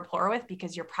build the rapport with,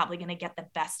 because you're probably going to get the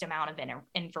best amount of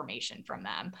information from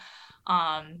them.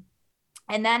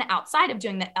 And then outside of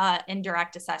doing the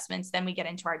indirect assessments, then we get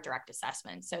into our direct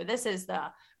assessments. So this is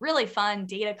the really fun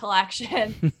data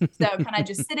collection. So kind of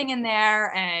just sitting in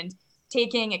there and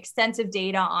taking extensive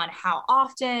data on how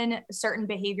often certain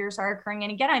behaviors are occurring.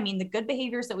 And again, I mean, the good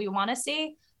behaviors that we want to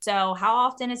see. So how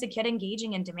often is a kid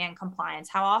engaging in demand compliance?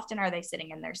 How often are they sitting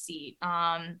in their seat?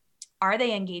 Are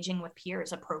they engaging with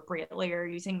peers appropriately or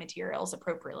using materials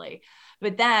appropriately?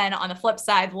 But then on the flip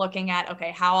side, looking at,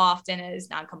 okay, how often is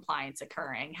noncompliance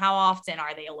occurring? How often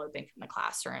are they eloping from the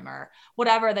classroom, or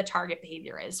whatever the target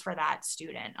behavior is for that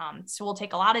student? So we'll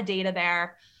take a lot of data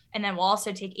there. And then we'll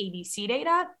also take ABC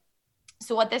data.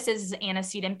 So what this is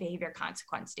antecedent behavior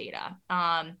consequence data.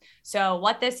 So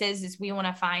what this is we want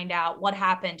to find out what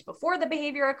happened before the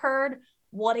behavior occurred,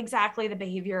 what exactly the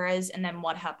behavior is, and then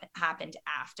what happened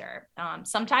after.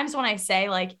 Sometimes when I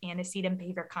say like antecedent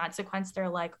behavior consequence, they're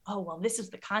like, oh, well, this is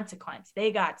the consequence.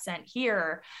 They got sent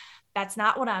here. That's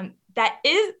not what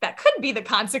that could be the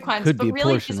consequence, but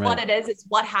really just what it is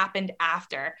what happened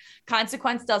after.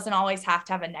 Consequence doesn't always have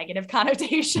to have a negative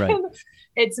connotation. Right.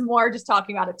 It's more just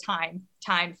talking about a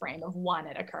time frame of when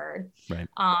it occurred. Right.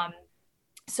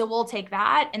 So we'll take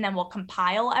that and then we'll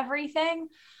compile everything,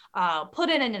 put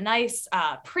it into nice,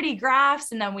 pretty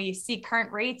graphs, and then we see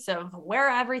current rates of where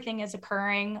everything is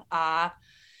occurring.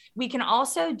 We can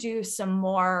also do some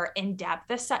more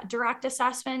in-depth direct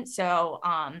assessment. So,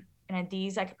 and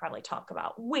these I could probably talk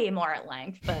about way more at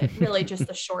length, but really just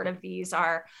the short of these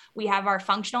are, we have our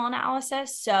functional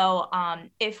analysis. So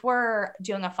if we're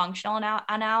doing a functional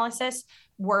analysis,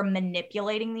 we're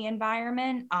manipulating the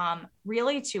environment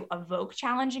really to evoke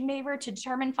challenging behavior to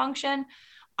determine function.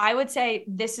 I would say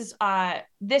this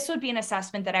would be an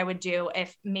assessment that I would do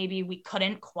if maybe we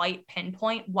couldn't quite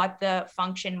pinpoint what the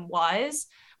function was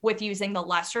with using the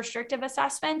less restrictive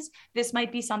assessments. This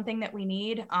might be something that we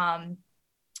need.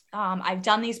 I've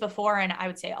done these before, and I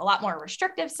would say a lot more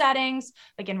restrictive settings,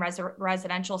 like in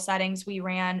residential settings, we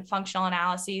ran functional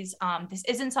analyses. This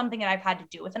isn't something that I've had to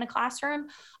do within a classroom,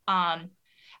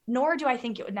 nor do I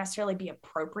think it would necessarily be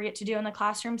appropriate to do in the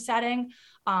classroom setting.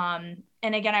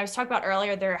 And again, I was talking about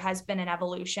earlier, there has been an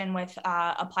evolution with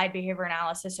applied behavior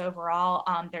analysis overall.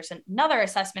 There's another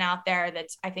assessment out there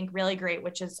that's, I think, really great,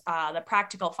 which is the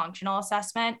practical functional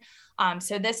assessment.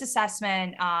 So this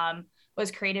assessment was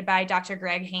created by Dr.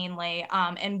 Greg Hanley.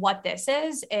 And what this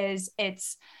is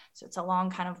it's a long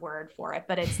kind of word for it,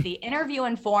 but it's the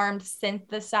interview-informed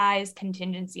synthesized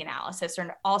contingency analysis,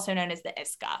 or also known as the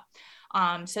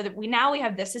ISCA. So that we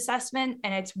have this assessment,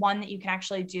 and it's one that you can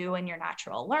actually do in your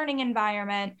natural learning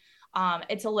environment.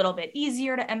 It's a little bit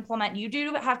easier to implement. You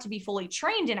do have to be fully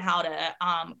trained in how to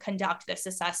conduct this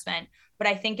assessment, but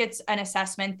I think it's an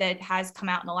assessment that has come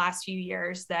out in the last few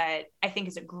years that I think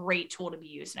is a great tool to be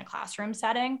used in a classroom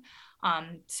setting.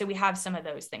 So we have some of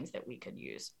those things that we could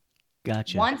use.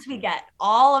 Gotcha. Once we get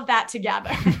all of that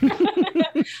together,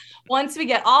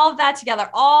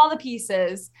 all the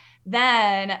pieces,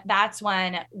 then that's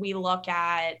when we look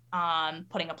at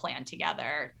putting a plan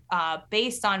together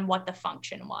based on what the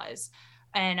function was.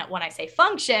 And when I say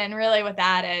function, really what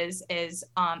that is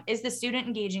the student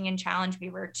engaging in challenge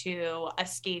behavior to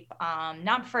escape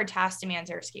non-preferred task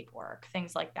demands or escape work,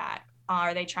 things like that.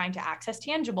 Are they trying to access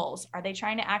tangibles? Are they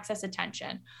trying to access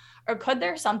attention? Or could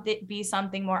there be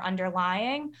something more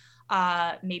underlying?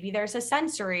 Maybe there's a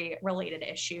sensory related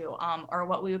issue or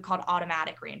what we would call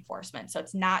automatic reinforcement. So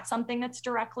it's not something that's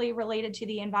directly related to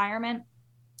the environment.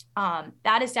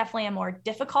 That is definitely a more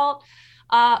difficult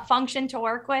function to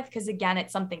work with, because again,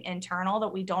 it's something internal that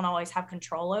we don't always have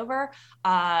control over.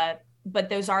 But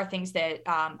those are things that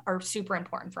are super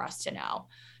important for us to know.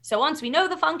 So once we know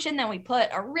the function, then we put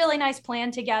a really nice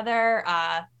plan together.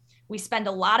 We spend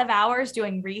a lot of hours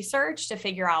doing research to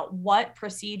figure out what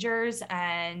procedures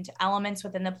and elements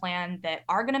within the plan that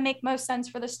are going to make most sense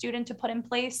for the student to put in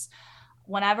place.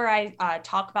 Whenever I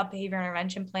talk about behavior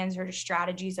intervention plans or just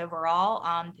strategies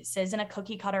overall, this isn't a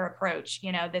cookie cutter approach.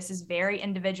 This is very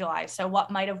individualized. So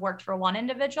what might have worked for one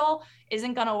individual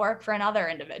isn't going to work for another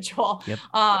individual. Yep.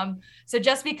 So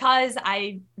just because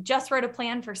I just wrote a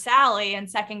plan for Sally in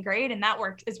second grade and that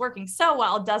is working so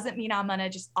well, doesn't mean I'm going to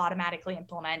just automatically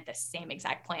implement the same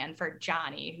exact plan for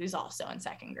Johnny, who's also in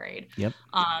second grade. Yep.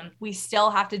 We still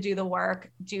have to do the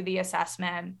work, do the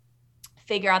assessment,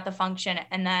 figure out the function,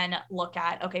 and then look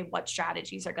at, okay, what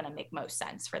strategies are going to make most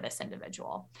sense for this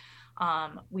individual.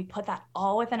 We put that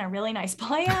all within a really nice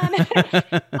plan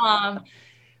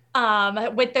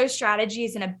with those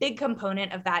strategies. And a big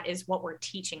component of that is what we're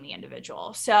teaching the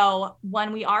individual. So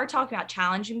when we are talking about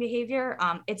challenging behavior,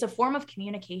 it's a form of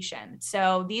communication.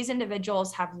 So these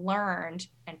individuals have learned,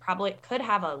 and probably could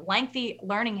have a lengthy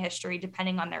learning history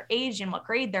depending on their age and what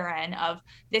grade they're in, of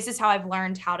this is how I've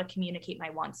learned how to communicate my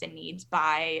wants and needs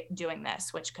by doing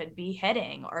this, which could be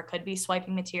hitting, or could be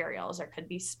swiping materials, or could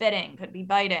be spitting, could be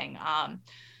biting,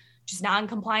 just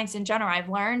non-compliance in general. I've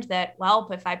learned that, well,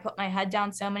 if I put my head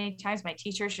down so many times, my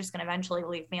teacher's just going to eventually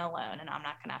leave me alone and I'm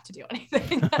not going to have to do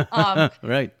anything.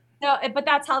 Right. No, but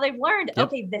that's how they've learned. Yep.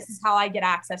 Okay, this is how I get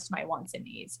access to my wants and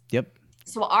needs. Yep.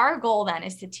 So our goal then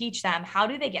is to teach them, how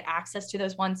do they get access to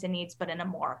those wants and needs, but in a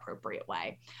more appropriate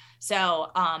way.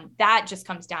 So that just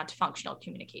comes down to functional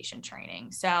communication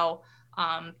training. So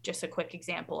just a quick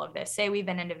example of this, say we have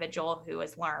an individual who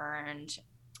has learned,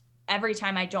 every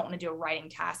time I don't want to do a writing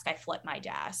task, I flip my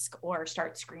desk or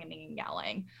start screaming and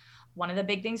yelling. One of the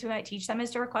big things we might teach them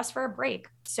is to request for a break.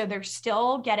 So they're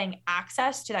still getting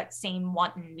access to that same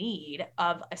want and need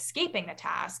of escaping the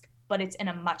task, but it's in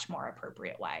a much more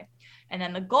appropriate way. And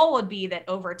then the goal would be that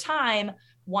over time,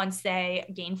 once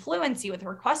they gain fluency with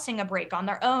requesting a break on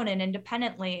their own and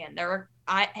independently, and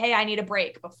hey, I need a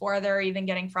break, before they're even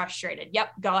getting frustrated.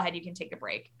 Yep, go ahead, you can take a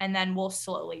break. And then we'll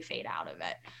slowly fade out of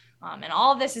it. And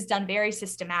all of this is done very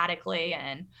systematically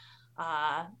and,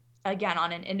 again,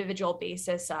 on an individual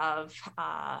basis of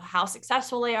how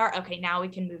successful they are. Okay, now we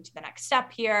can move to the next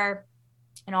step here,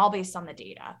 and all based on the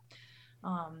data.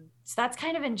 So that's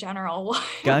kind of in general what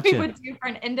Gotcha. we would do for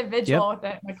an individual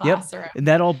within the classroom. And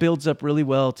that all builds up really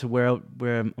well to where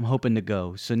I'm hoping to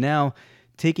go. So now,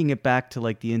 taking it back to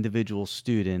like the individual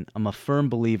student, I'm a firm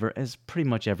believer, as pretty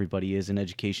much everybody is in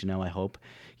education now, I hope,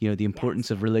 the importance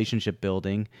of relationship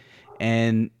building.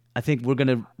 And I think we're going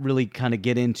to really kind of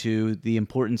get into the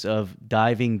importance of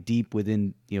diving deep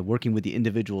within, working with the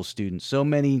individual students. So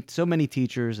many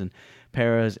teachers and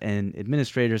paras and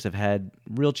administrators have had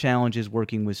real challenges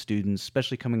working with students,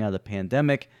 especially coming out of the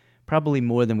pandemic, probably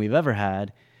more than we've ever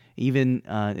had. Even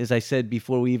as I said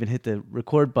before we even hit the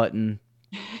record button,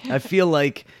 I feel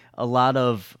like a lot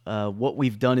of what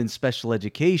we've done in special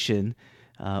education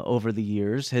over the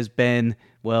years has been,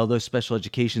 well, those special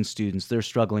education students, they're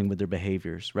struggling with their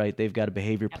behaviors, right? They've got a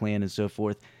behavior plan and so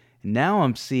forth. And now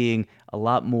I'm seeing a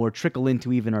lot more trickle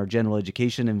into even our general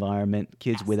education environment.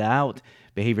 Kids without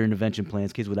behavior intervention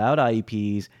plans, kids without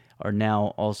IEPs are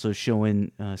now also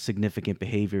showing significant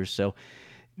behaviors. So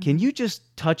can you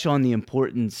just touch on the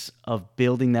importance of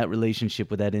building that relationship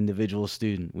with that individual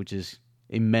student, which is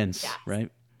immense,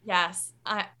 right? Yes.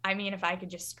 I mean, if I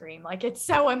could just scream, like, it's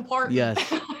so important. Yes.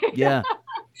 Yeah.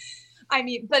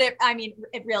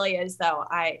 It really is though.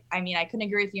 I couldn't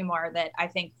agree with you more that I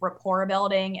think rapport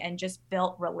building and just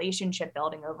relationship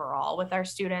building overall with our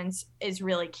students is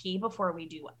really key before we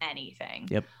do anything.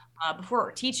 Yep. Before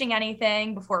we're teaching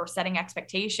anything, before we're setting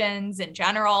expectations in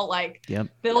general,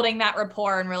 building that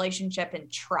rapport and relationship and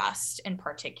trust in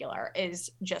particular is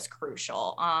just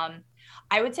crucial.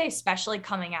 I would say, especially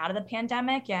coming out of the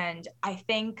pandemic, and I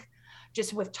think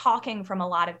just with talking from a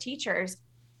lot of teachers,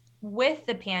 with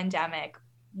the pandemic,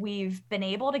 we've been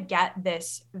able to get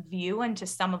this view into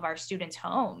some of our students'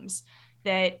 homes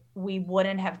that we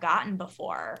wouldn't have gotten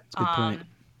before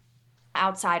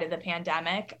outside of the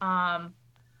pandemic,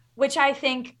 which I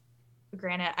think,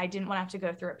 granted, I didn't want to have to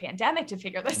go through a pandemic to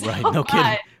figure this out. Right, no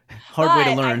kidding. Hard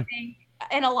way to learn. I think,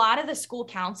 and a lot of the school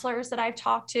counselors that I've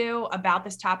talked to about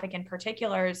this topic in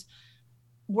particulars,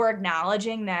 we're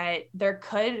acknowledging that there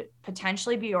could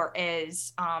potentially be or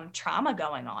is trauma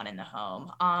going on in the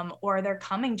home, or they're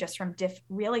coming just from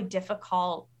really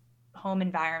difficult home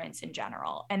environments in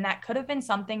general. And that could have been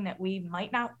something that we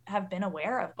might not have been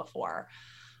aware of before,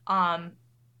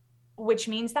 which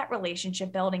means that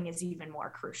relationship building is even more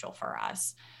crucial for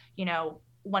us. You know,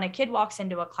 when a kid walks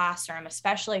into a classroom,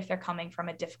 especially if they're coming from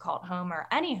a difficult home or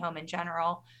any home in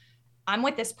general, I'm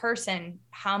with this person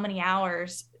how many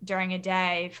hours during a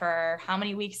day for how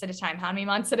many weeks at a time, how many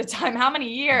months at a time, how many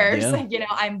years, you know,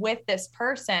 I'm with this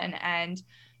person. And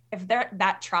if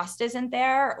that trust isn't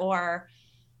there, or,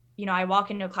 you know, I walk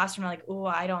into a classroom like,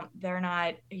 oh, they're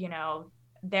not, you know,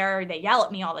 they yell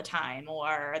at me all the time,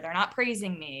 or they're not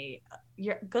praising me.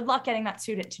 Good luck getting that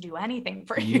student to do anything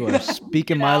for you. You are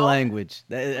speaking my language.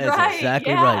 That's right,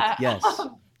 exactly right. Yes.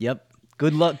 Yep.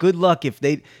 Good luck if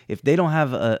they don't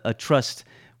have a trust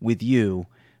with you,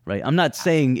 right? I'm not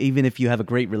saying even if you have a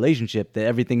great relationship that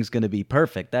everything's going to be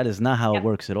perfect. That is not how it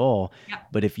works at all.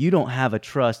 But if you don't have a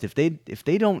trust, if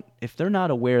they're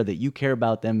not aware that you care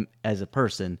about them as a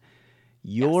person,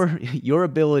 your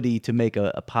ability to make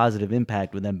a positive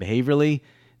impact with them behaviorally,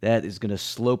 that is going to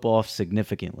slope off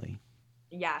significantly.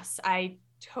 Yes, I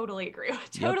totally agree.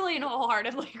 Totally and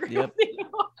wholeheartedly agree with you.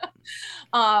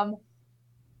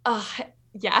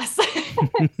 Yes.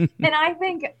 And I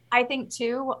think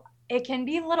too, it can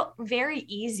be very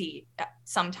easy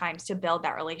sometimes to build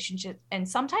that relationship. And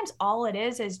sometimes all it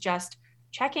is just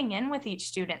checking in with each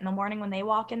student in the morning when they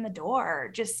walk in the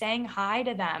door, just saying hi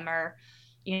to them, or,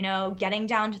 you know, getting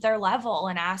down to their level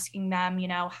and asking them, you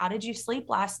know, how did you sleep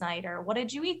last night? Or what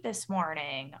did you eat this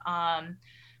morning?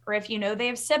 Or if you know they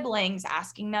have siblings,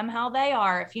 asking them how they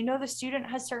are. If you know the student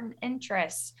has certain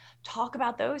interests, talk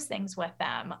about those things with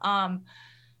them.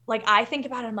 Like I think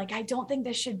about it, I'm like, I don't think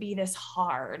this should be this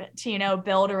hard to, you know,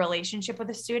 build a relationship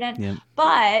with a student. Yeah.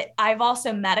 But I've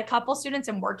also met a couple students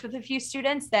and worked with a few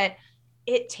students that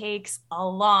it takes a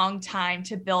long time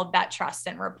to build that trust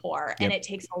and rapport. And it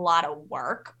takes a lot of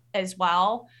work as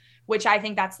well, which I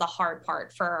think that's the hard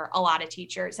part for a lot of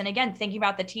teachers. And again, thinking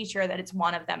about the teacher, that it's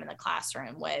one of them in the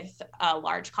classroom with a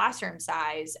large classroom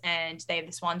size, and they have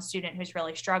this one student who's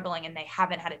really struggling and they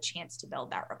haven't had a chance to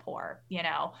build that rapport, you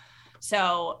know?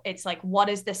 So it's like, what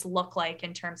does this look like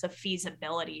in terms of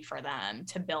feasibility for them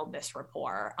to build this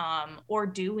rapport? Or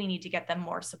do we need to get them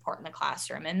more support in the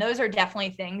classroom? And those are definitely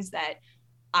things that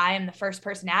I am the first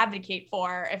person to advocate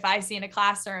for. If I see in a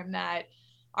classroom that,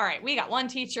 all right, we got one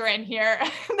teacher in here,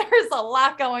 there's a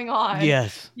lot going on.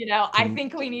 Yes. You know, I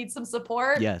think we need some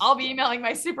support. Yes. I'll be emailing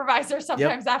my supervisor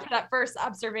sometimes after that first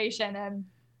observation.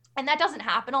 And that doesn't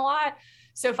happen a lot.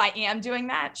 So if I am doing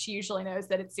that, she usually knows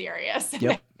that it's serious.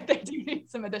 Yep. They do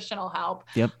need some additional help.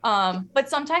 Yep. But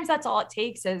sometimes that's all it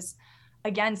takes is,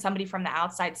 again, somebody from the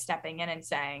outside stepping in and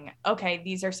saying, okay,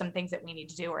 these are some things that we need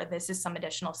to do, or this is some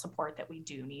additional support that we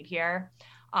do need here.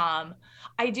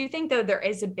 I do think, though, there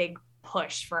is a big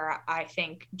push for, I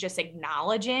think, just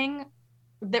acknowledging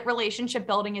that relationship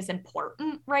building is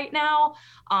important right now.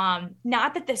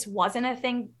 Not that this wasn't a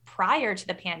thing prior to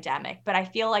the pandemic, but I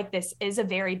feel like this is a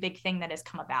very big thing that has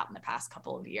come about in the past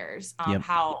couple of years,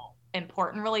 how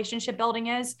important relationship building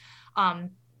is.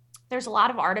 There's a lot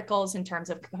of articles in terms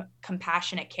of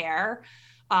compassionate care,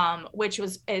 which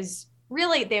is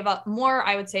really, they have more,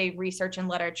 I would say, research and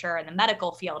literature in the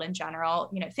medical field in general.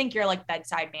 You know, think you're like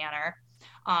bedside manner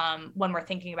when we're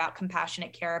thinking about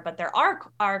compassionate care, but there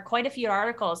are quite a few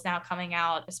articles now coming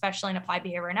out, especially in applied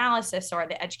behavior analysis or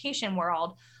the education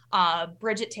world. Dr.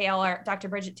 Bridget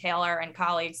Taylor and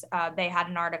colleagues, they had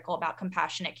an article about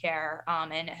compassionate care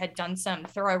and had done some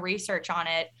thorough research on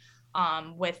it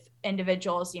with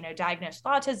individuals, you know, diagnosed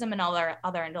with autism and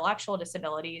other intellectual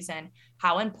disabilities, and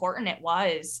how important it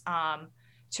was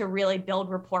to really build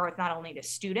rapport with not only the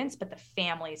students, but the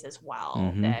families as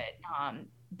well,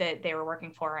 that they were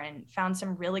working for, and found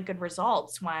some really good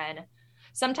results when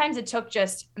sometimes it took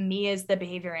just me as the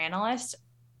behavior analyst,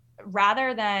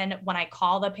 rather than when I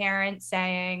call the parent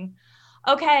saying,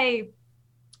 okay,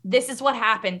 this is what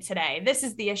happened today, this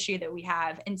is the issue that we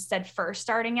have, instead first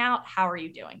starting out, how are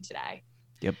you doing today?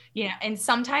 Yep. You know, and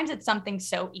sometimes it's something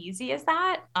so easy as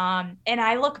that. And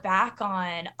I look back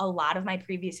on a lot of my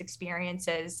previous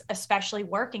experiences, especially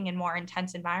working in more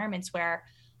intense environments where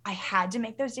I had to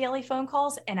make those daily phone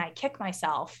calls, and I kick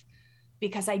myself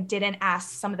because I didn't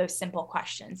ask some of those simple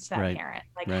questions to that parent.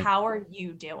 Like, how are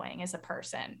you doing as a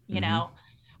person? You know,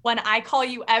 when I call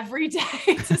you every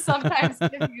day to sometimes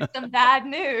give you some bad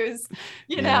news,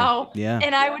 you know,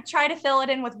 and I would try to fill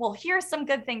it in with, well, here's some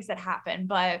good things that happen.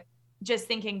 But just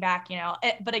thinking back, you know,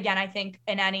 but again, I think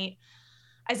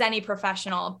as any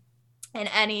professional in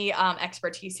any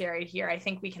expertise area here, I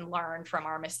think we can learn from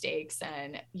our mistakes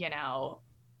and, you know,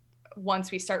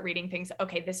 once we start reading things,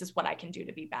 okay, this is what I can do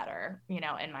to be better, you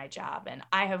know, in my job. And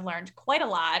I have learned quite a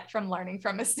lot from learning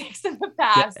from mistakes in the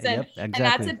past. Yep, And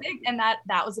exactly. that's a big, and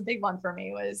that was a big one for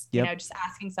me was, you Yep. know, just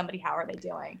asking somebody, how are they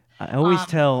doing? I always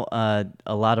tell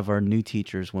a lot of our new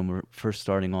teachers when we're first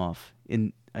starting off,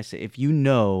 I say, if you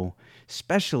know,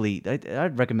 especially,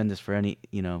 I'd recommend this for any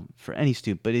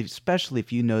student, but especially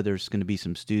if you know there's going to be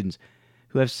some students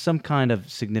who have some kind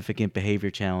of significant behavior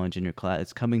challenge in your class,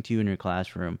 it's coming to you in your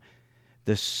classroom,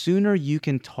 the sooner you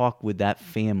can talk with that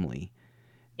family,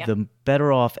 the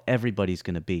better off everybody's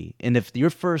going to be. And if your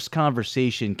first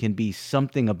conversation can be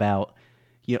something about,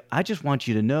 I just want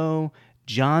you to know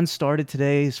John started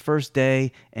today, his first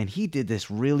day, and he did this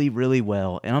really, really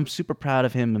well. And I'm super proud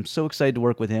of him. I'm so excited to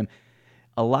work with him.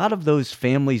 A lot of those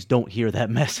families don't hear that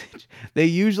message. They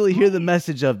usually hear the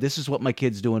message of, this is what my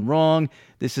kid's doing wrong.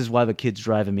 This is why the kid's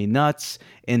driving me nuts,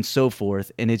 and so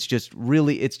forth. And it's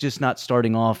just not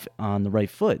starting off on the right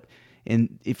foot.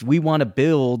 And if we want to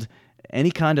build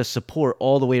any kind of support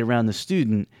all the way around the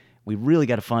student, we really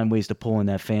got to find ways to pull in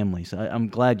that family. So I'm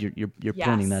glad you're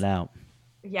pointing that out.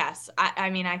 Yes. I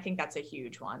mean, I think that's a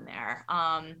huge one there.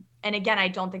 And again, I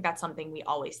don't think that's something we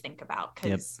always think about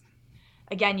because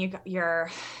again, you're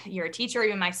a teacher,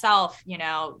 even myself,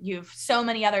 you've so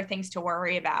many other things to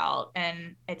worry about.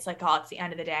 And it's like, it's the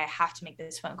end of the day. I have to make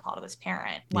this phone call to this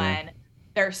parent when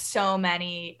there's so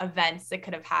many events that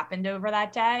could have happened over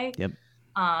that day. Yep.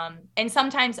 And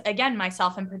sometimes, again,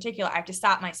 myself in particular, I have to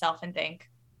stop myself and think,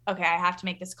 okay, I have to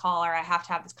make this call or I have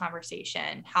to have this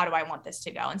conversation. How do I want this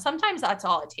to go? And sometimes that's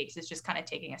all it takes is just kind of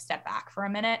taking a step back for a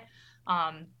minute.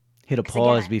 Hit a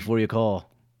pause before you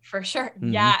call. For sure.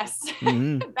 Mm-hmm. Yes.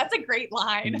 Mm-hmm. That's a great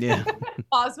line. Yeah.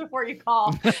 Pause before you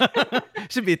call.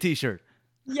 Should be a t-shirt.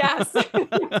 Yes. That's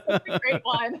a great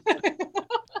one.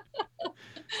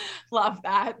 Love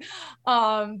that.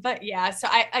 But yeah, so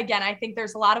I think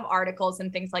there's a lot of articles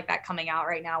and things like that coming out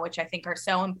right now, which I think are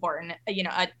so important,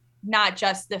 not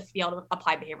just the field of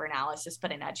applied behavior analysis,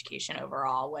 but in education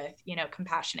overall with,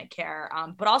 compassionate care,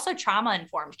 but also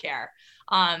trauma-informed care.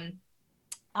 And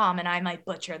I might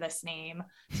butcher this name,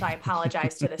 so I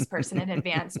apologize to this person in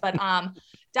advance, but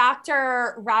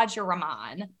Dr. Roger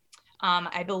Rahman,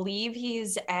 I believe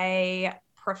he's a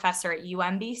professor at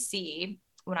UMBC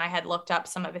when I had looked up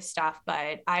some of his stuff,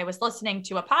 but I was listening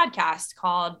to a podcast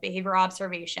called Behavior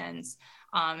Observations,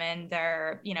 and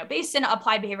they're, based in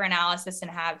applied behavior analysis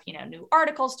and have, new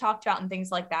articles talked about and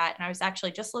things like that. And I was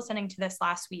actually just listening to this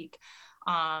last week.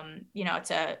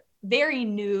 It's a very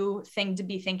new thing to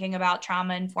be thinking about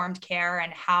trauma-informed care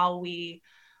and how we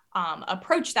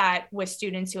approach that with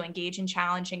students who engage in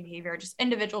challenging behavior, just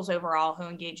individuals overall who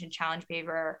engage in challenge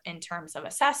behavior in terms of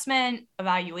assessment,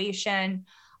 evaluation,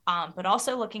 but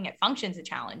also looking at functions of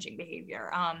challenging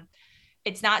behavior.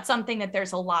 It's not something that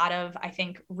there's a lot of, I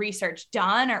think, research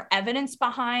done or evidence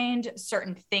behind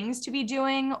certain things to be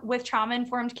doing with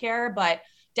trauma-informed care, but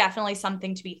definitely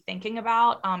something to be thinking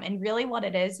about. And really what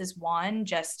it is one,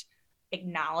 just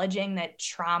acknowledging that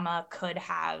trauma could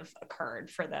have occurred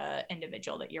for the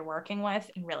individual that you're working with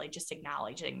and really just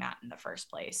acknowledging that in the first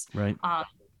place. Right.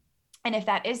 And if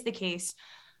that is the case,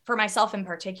 for myself in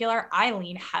particular, I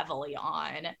lean heavily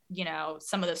on,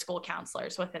 some of the school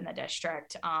counselors within the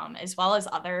district, as well as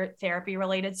other therapy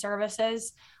related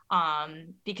services.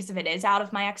 Because if it is out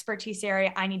of my expertise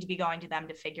area, I need to be going to them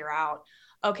to figure out,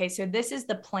 okay, so this is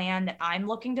the plan that I'm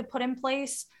looking to put in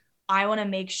place. I want to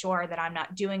make sure that I'm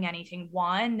not doing anything,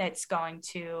 one, that's going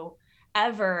to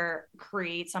ever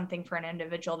create something for an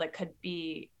individual that could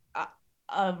be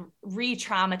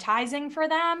re-traumatizing for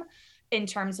them in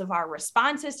terms of our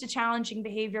responses to challenging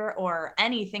behavior or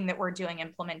anything that we're doing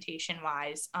implementation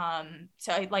wise.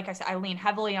 So like I said, I lean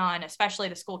heavily on, especially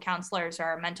the school counselors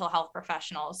or mental health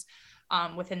professionals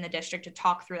within the district to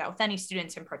talk through that with any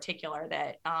students in particular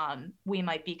that we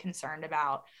might be concerned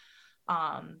about.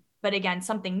 But again,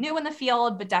 something new in the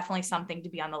field, but definitely something to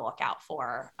be on the lookout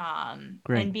for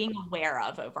and being aware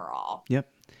of overall. Yep.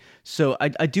 So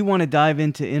I do want to dive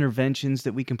into interventions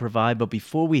that we can provide, but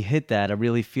before we hit that, I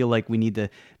really feel like we need to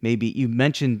you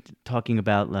mentioned talking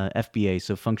about FBA,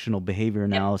 so functional behavior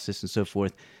analysis and so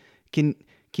forth. Can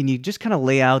you just kind of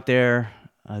lay out there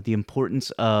the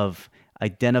importance of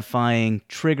identifying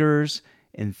triggers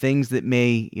and things that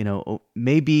may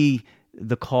be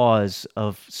the cause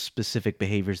of specific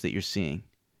behaviors that you're seeing?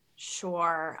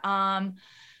 Sure.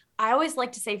 I always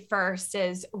like to say first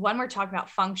is when we're talking about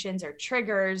functions or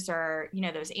triggers or,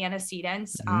 those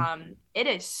antecedents, it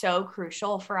is so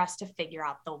crucial for us to figure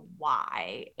out the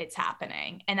why it's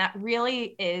happening. And that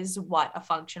really is what a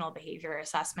functional behavior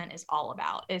assessment is all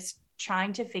about, is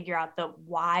trying to figure out the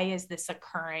why is this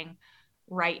occurring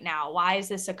right now? Why is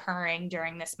this occurring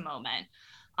during this moment?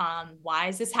 Why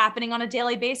is this happening on a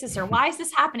daily basis? Or why is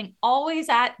this happening always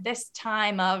at this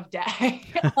time of day?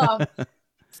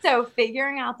 So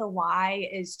figuring out the why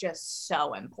is just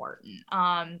so important.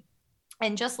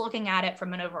 And just looking at it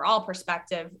from an overall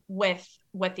perspective with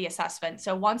the assessment.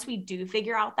 So once we do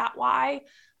figure out that why,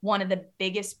 one of the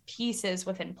biggest pieces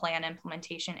within plan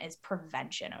implementation is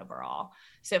prevention overall.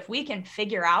 So if we can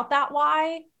figure out that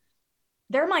why,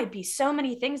 there might be so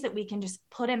many things that we can just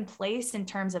put in place in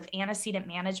terms of antecedent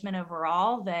management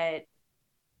overall, that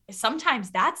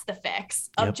sometimes that's the fix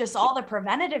of just all the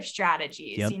preventative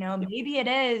strategies. You know, maybe it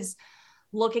is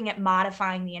looking at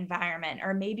modifying the environment,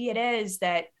 or maybe it is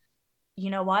that, you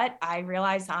know what, I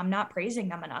realize I'm not praising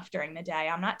them enough during the day.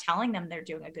 I'm not telling them they're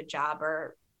doing a good job,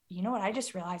 or, you know what, I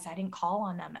just realized I didn't call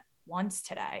on them once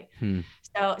today.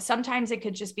 So sometimes it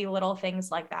could just be little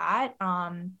things like that.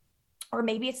 Or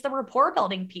maybe it's the rapport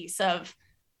building piece of,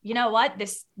 you know what,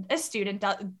 this student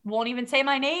won't even say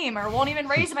my name or won't even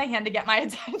raise my hand to get my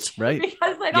attention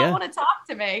because they don't want to talk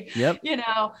to me, you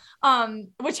know,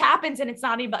 which happens, and it's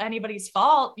not anybody's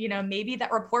fault. You know, maybe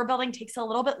that rapport building takes a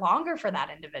little bit longer for that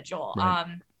individual.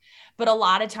 But a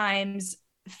lot of times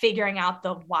figuring out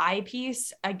the why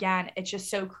piece, again, it's just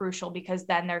so crucial, because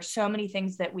then there's so many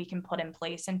things that we can put in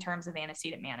place in terms of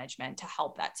antecedent management to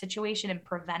help that situation and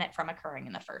prevent it from occurring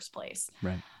in the first place.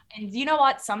 And you know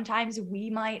what, sometimes we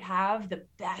might have the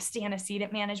best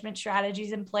antecedent management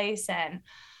strategies in place, and,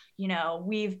 you know,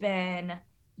 we've been,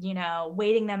 you know,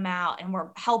 waiting them out and we're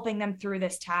helping them through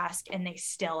this task, and they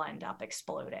still end up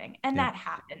exploding. And that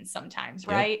happens sometimes,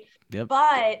 right?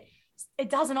 But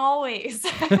it doesn't always.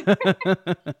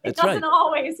 It doesn't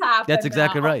always happen. That's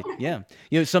exactly right. Yeah.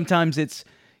 You know, sometimes it's,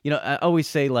 you know, I always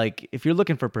say, like, if you're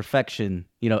looking for perfection,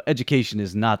 you know, education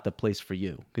is not the place for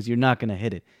you, because you're not going to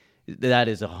hit it. That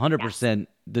is 100%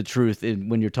 the truth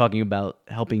when you're talking about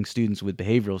helping students with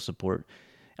behavioral support.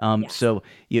 So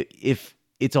if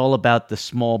it's all about the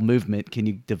small movement, can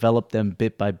you develop them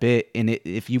bit by bit? And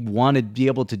if you want to be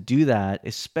able to do that,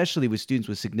 especially with students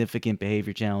with significant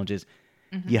behavior challenges,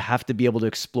 you have to be able to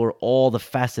explore all the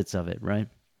facets of it, right?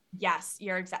 Yes,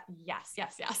 you're exactly. Yes.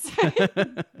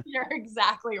 You're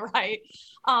exactly right.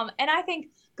 And I think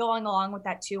going along with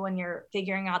that too, when you're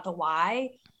figuring out the why,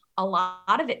 a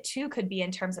lot of it too could be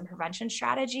in terms of prevention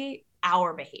strategy,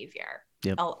 our behavior.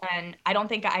 And I don't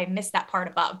think I missed that part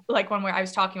above, like when I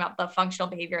was talking about the functional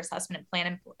behavior assessment and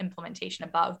plan implementation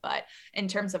above, but in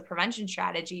terms of prevention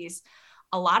strategies,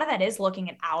 a lot of that is looking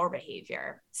at our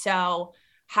behavior. So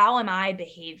how am I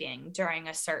behaving during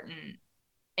a certain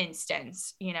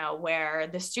instance, you know, where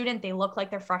the student, they look like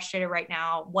they're frustrated right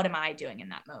now. What am I doing in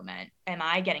that moment? Am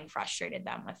I getting frustrated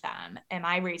with them? Am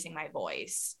I raising my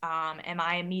voice? Am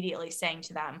I immediately saying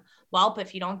to them, well,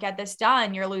 if you don't get this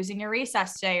done, you're losing your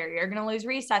recess today, or you're going to lose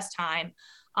recess time?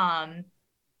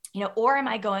 You know, or am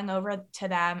I going over to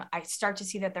them? I start to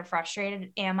see that they're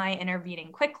frustrated. Am I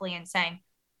intervening quickly and saying,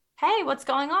 hey, what's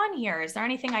going on here? Is there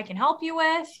anything I can help you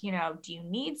with? You know, do you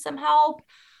need some help?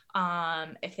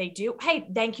 If they do, hey,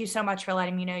 thank you so much for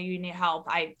letting me know you need help.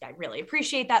 I really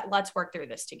appreciate that. Let's work through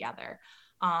this together.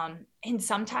 And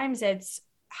sometimes it's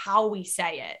how we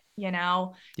say it, you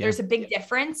know, there's a big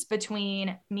difference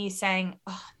between me saying,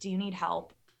 oh, do you need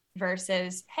help?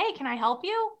 Versus, hey, can I help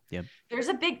you? There's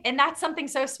a big, and that's something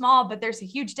so small, but there's a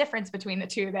huge difference between the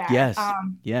two there.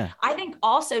 I think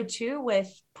also too with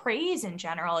praise in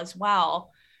general as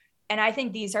well. And I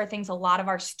think these are things a lot of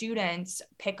our students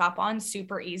pick up on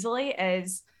super easily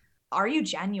is, are you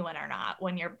genuine or not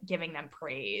when you're giving them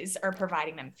praise or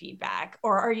providing them feedback?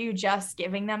 Or are you just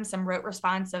giving them some rote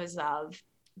responses of,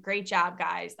 great job,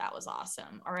 guys, that was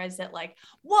awesome? Or is it like,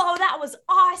 whoa, that was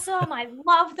awesome. I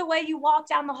love the way you walked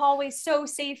down the hallway so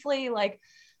safely. Like,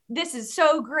 this is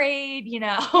so great, you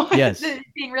know,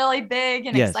 being really big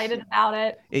and excited about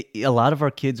it. A lot of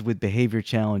our kids with behavior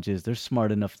challenges, they're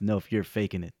smart enough to know if you're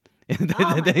faking it.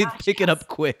 They pick it up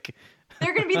quick.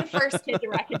 They're going to be the first kid to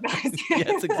recognize it.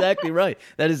 That's exactly right.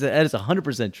 That is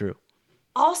 100% true.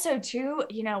 Also too,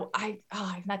 you know,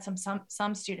 I've met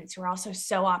some students who are also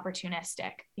so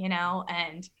opportunistic, you know,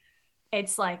 and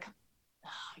it's like,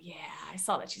 oh yeah, I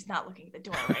saw that she's not looking at the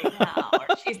door right now,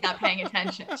 or she's not paying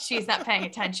attention. She's not paying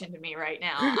attention to me right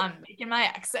now. I'm making my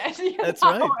exit. That's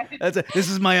right. This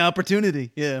is my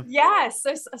opportunity. Yeah. Yes.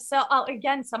 So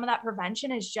again, some of that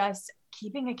prevention is just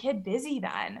keeping a kid busy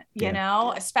then, you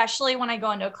know, especially when I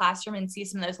go into a classroom and see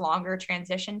some of those longer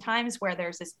transition times where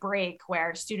there's this break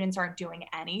where students aren't doing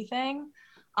anything.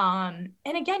 And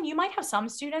again, you might have some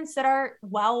students that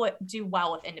do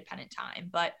well with independent time,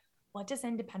 but what does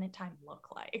independent time look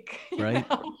like? Right.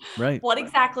 Right. What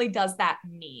exactly does that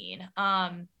mean?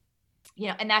 And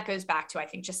that goes back to, I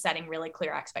think, just setting really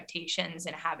clear expectations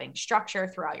and having structure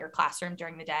throughout your classroom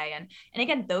during the day. And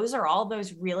again, those are all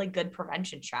those really good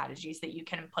prevention strategies that you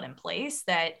can put in place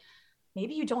that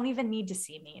maybe you don't even need to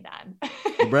see me then.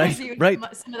 Right.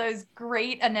 Some of those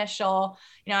great initial,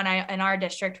 and in our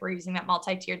district, we're using that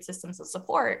multi-tiered systems of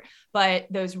support, but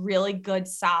those really good,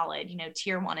 solid,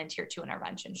 tier 1 and tier 2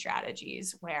 intervention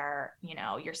strategies where,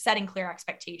 you're setting clear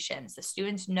expectations. The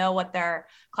students know what their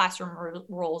classroom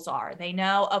rules are. They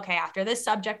know, okay, after this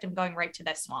subject, I'm going right to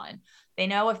this one. They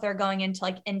know if they're going into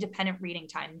like independent reading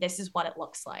time, this is what it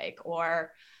looks like,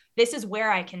 or this is where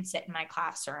I can sit in my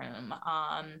classroom.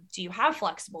 Do you have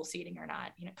flexible seating or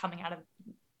not? Coming out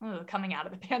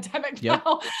of the pandemic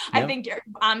now, I think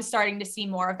I'm starting to see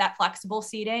more of that flexible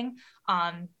seating.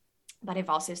 But I've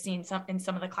also seen in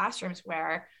some of the classrooms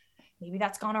where maybe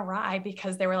that's gone awry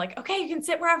because they were like, okay, you can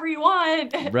sit wherever you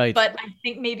want. Right. But I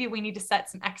think maybe we need to set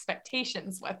some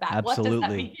expectations with that. Absolutely. What does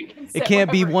that mean? You can sit it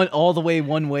can't be wherever all the way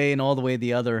one way and all the way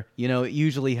the other.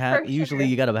 Usually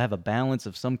you got to have a balance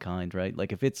of some kind, right?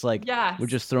 Like if it's like, we're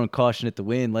just throwing caution at the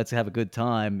wind, let's have a good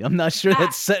time. I'm not sure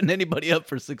that's setting anybody up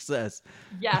for success.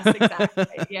 Yes, exactly.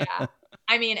 Yeah.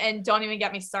 I mean, and don't even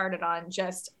get me started on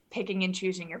just picking and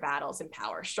choosing your battles and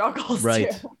power struggles. Right.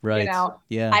 Too. Right.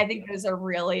 Yeah. I think those are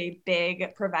really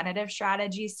big preventative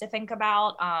strategies to think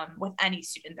about with any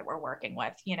student that we're working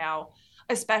with,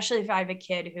 especially if I have a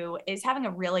kid who is having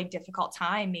a really difficult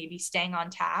time, maybe staying on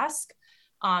task.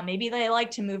 Maybe they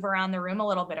like to move around the room a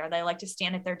little bit, or they like to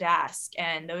stand at their desk.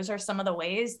 And those are some of the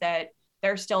ways that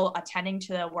they're still attending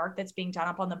to the work that's being done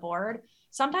up on the board.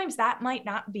 Sometimes that might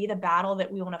not be the battle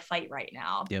that we want to fight right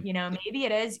now. Yep. Maybe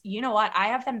it is, I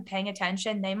have them paying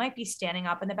attention. They might be standing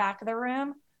up in the back of the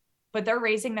room, but they're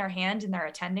raising their hand and they're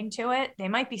attending to it. They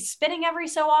might be spinning every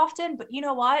so often, but you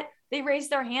know what? They raise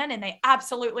their hand and they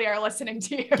absolutely are listening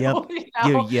to you.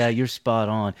 Yep. You're spot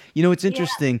on. It's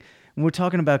interesting when we're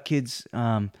talking about kids,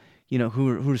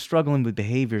 who are struggling with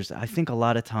behaviors. I think a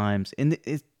lot of times, and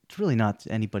it's really not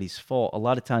anybody's fault. A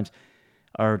lot of times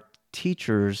our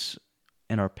teachers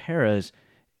and our paras,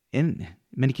 in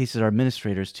many cases our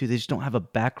administrators too, they just don't have a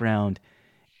background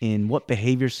in what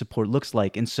behavior support looks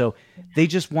like. And so they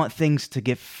just want things to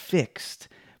get fixed,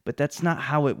 but that's not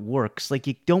how it works. Like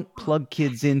you don't plug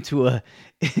kids into a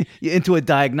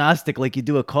diagnostic like you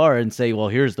do a car and say, well,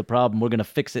 here's the problem, we're going to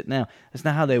fix it now. That's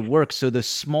not how they work. So the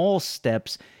small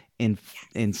steps in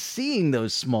seeing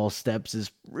those small steps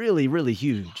is really, really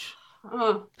huge.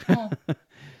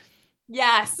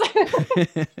 Yes.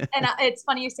 And it's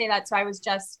funny you say that. So I was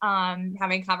just having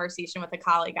a conversation with a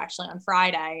colleague actually on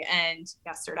Friday and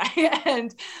yesterday,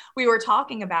 and we were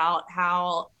talking about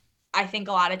how I think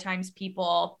a lot of times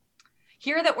people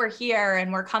hear that we're here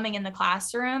and we're coming in the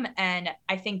classroom, and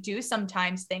I think do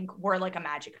sometimes think we're like a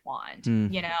magic wand,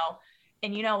 and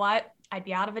you know what? I'd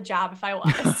be out of a job if I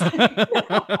was.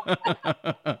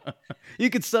 You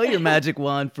could sell your magic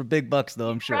wand for big bucks though,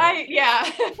 I'm sure. Right. Yeah.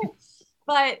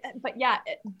 But yeah,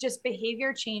 just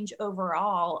behavior change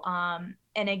overall.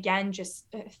 And again, just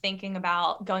thinking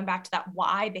about going back to that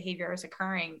why behavior is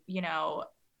occurring,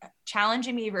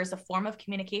 challenging behavior is a form of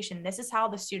communication. This is how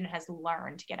the student has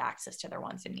learned to get access to their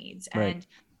wants and needs. Right. And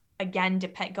again,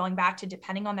 going back to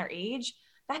depending on their age,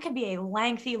 that could be a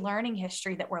lengthy learning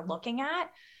history that we're looking at.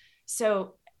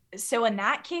 So in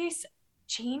that case,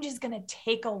 change is going to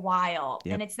take a while.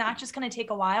 Yep. And it's not just going to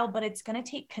take a while, but it's going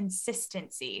to take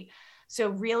consistency. So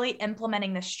really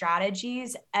implementing the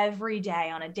strategies every day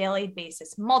on a daily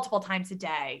basis, multiple times a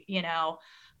day,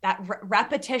 that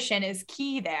repetition is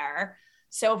key there.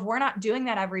 So if we're not doing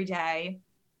that every day,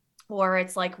 or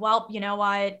it's like, well, you know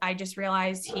what? I just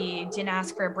realized he didn't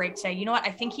ask for a break today. You know what?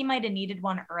 I think he might've needed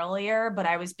one earlier, but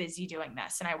I was busy doing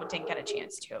this and I didn't get a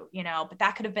chance to, but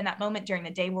that could have been that moment during the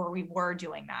day where we were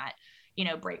doing that,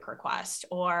 break request,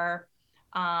 or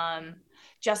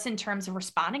just in terms of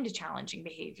responding to challenging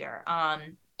behavior.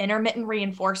 Intermittent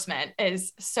reinforcement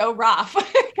is so rough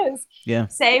because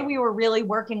say we were really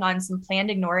working on some planned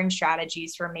ignoring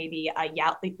strategies for maybe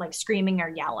like screaming or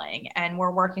yelling, and we're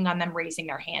working on them raising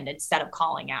their hand instead of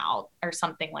calling out or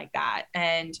something like that.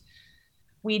 And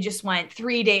we just went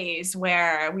 3 days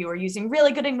where we were using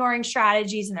really good ignoring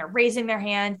strategies and they're raising their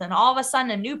hands. Then all of a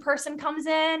sudden a new person comes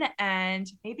in, and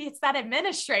maybe it's that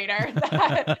administrator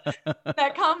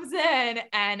that comes in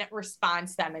and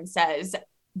responds to them and says,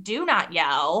 do not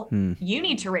yell. You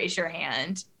need to raise your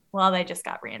hand. Well, they just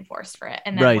got reinforced for it.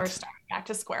 And then we're starting back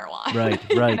to square one. Right.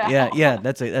 Yeah.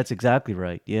 That's exactly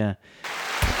right. Yeah.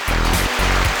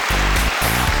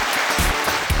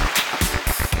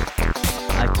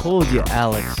 I told you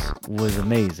Alex was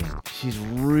amazing. She's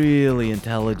really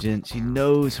intelligent. She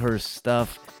knows her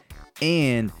stuff,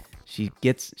 and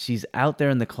she's out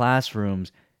there in the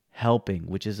classrooms helping,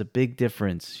 which is a big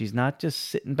difference. She's not just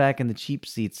sitting back in the cheap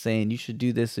seats saying you should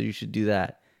do this or you should do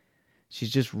that.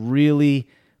 She's just really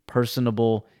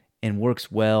personable and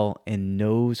works well and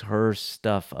knows her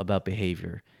stuff about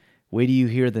behavior. Wait till you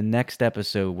hear the next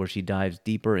episode where she dives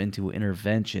deeper into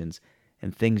interventions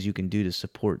and things you can do to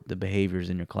support the behaviors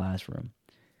in your classroom.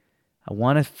 I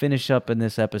want to finish up in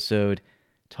this episode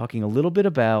talking a little bit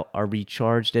about our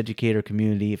Recharged Educator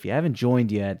community. If you haven't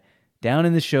joined yet, down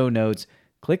in the show notes,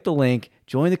 click the link,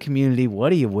 join the community.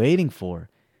 What are you waiting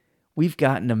for? We've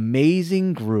got an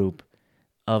amazing group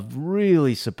of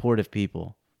really supportive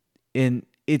people. And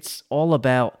it's all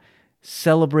about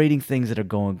celebrating things that are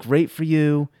going great for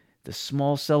you, the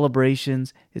small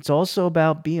celebrations. It's also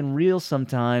about being real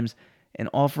sometimes and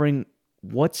offering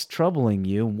what's troubling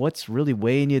you, what's really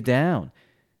weighing you down.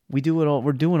 We're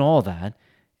doing all that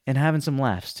and having some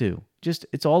laughs too.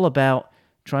 It's all about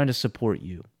trying to support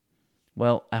you.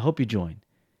 Well, I hope you join,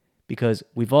 because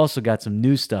we've also got some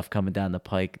new stuff coming down the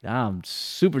pike that I'm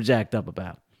super jacked up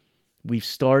about. We've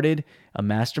started a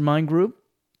mastermind group,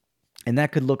 and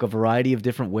that could look a variety of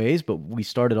different ways, but we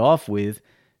started off with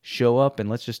show up and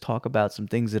let's just talk about some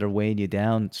things that are weighing you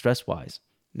down stress-wise.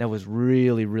 That was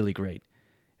really, really great.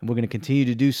 And we're going to continue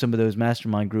to do some of those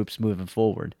mastermind groups moving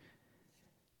forward.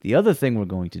 The other thing we're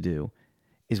going to do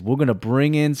is we're going to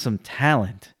bring in some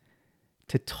talent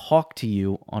to talk to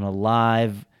you on a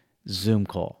live Zoom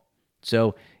call.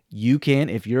 So you can,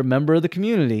 if you're a member of the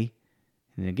community,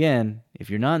 and again, if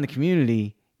you're not in the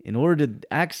community, in order to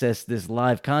access this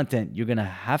live content, you're going to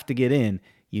have to get in.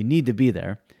 You need to be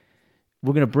there.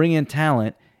 We're going to bring in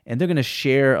talent, and they're going to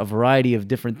share a variety of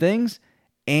different things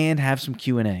and have some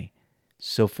Q&A.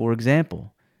 So, for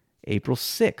example, April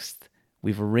 6th,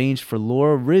 we've arranged for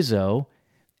Laura Rizzo,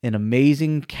 an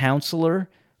amazing counselor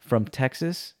from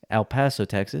Texas, El Paso,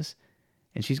 Texas,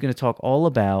 and she's going to talk all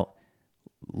about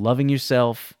loving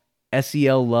yourself,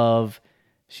 SEL love.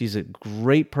 She's a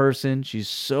great person. She's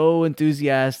so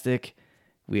enthusiastic.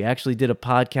 We actually did a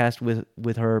podcast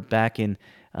with her back in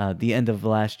the end of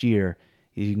last year.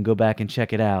 You can go back and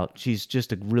check it out. She's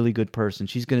just a really good person.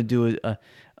 She's going to do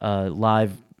a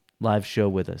live show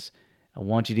with us. I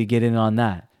want you to get in on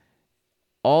that.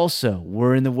 Also,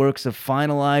 we're in the works of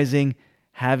finalizing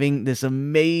having this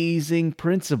amazing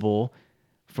principal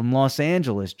from Los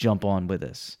Angeles jump on with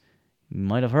us. You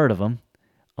might have heard of him,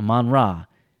 Aman Ra.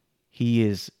 He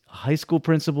is a high school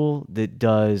principal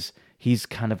he's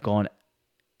kind of gone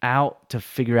out to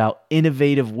figure out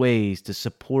innovative ways to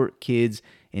support kids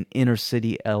in inner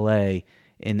city LA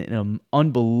in an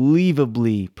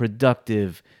unbelievably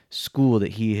productive school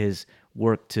that he has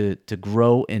worked to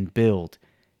grow and build.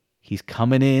 He's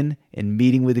coming in and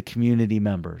meeting with the community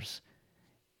members.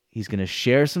 He's going to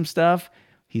share some stuff.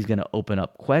 He's going to open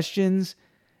up questions.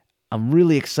 I'm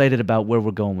really excited about where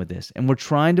we're going with this. And we're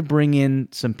trying to bring in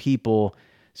some people,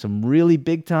 some really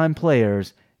big-time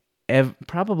players,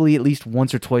 probably at least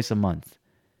once or twice a month.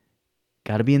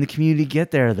 Got to be in the community to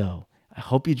get there, though. I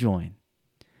hope you join.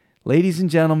 Ladies and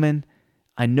gentlemen,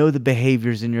 I know the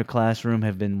behaviors in your classroom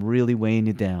have been really weighing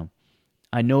you down.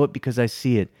 I know it because I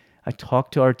see it. I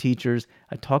talk to our teachers.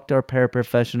 I talk to our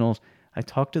paraprofessionals. I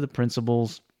talk to the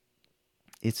principals.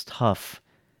 It's tough.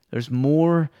 There's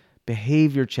more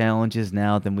behavior challenges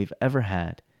now than we've ever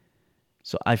had.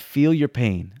 So I feel your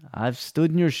pain. I've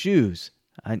stood in your shoes.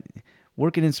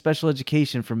 Working in special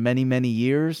education for many, many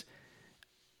years,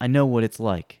 I know what it's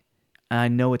like. I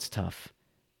know it's tough.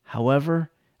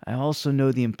 However, I also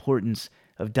know the importance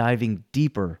of diving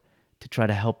deeper to try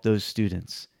to help those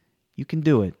students. You can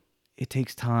do it. It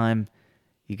takes time.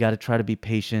 You got to try to be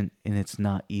patient, and it's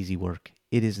not easy work.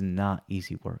 It is not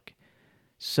easy work.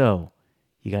 So,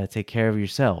 you got to take care of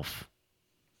yourself.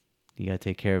 You got to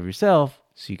take care of yourself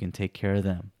so you can take care of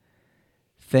them.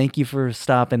 Thank you for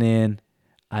stopping in.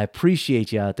 I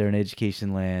appreciate you out there in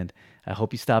education land. I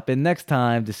hope you stop in next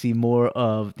time to see more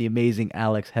of the amazing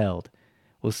Alex Held.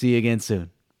 We'll see you again soon.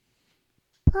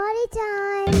 Party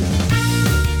time!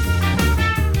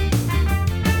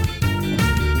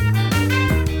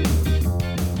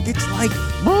 It's like,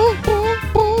 boom, boom,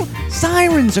 boom.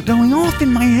 Sirens are going off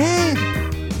in my head.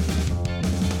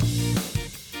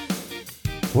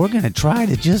 We're going to try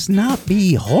to just not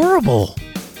be horrible.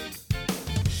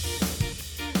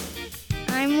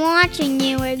 I'm watching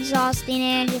you, exhausting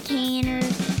educator.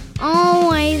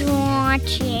 Always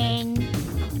watching.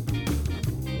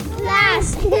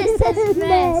 Class is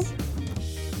dismissed.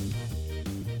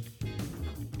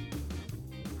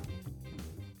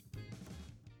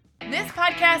 This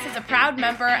podcast is a proud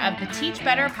member of the Teach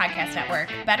Better Podcast Network.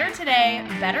 Better today,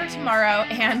 better tomorrow,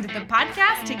 and the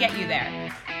podcast to get you there.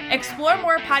 Explore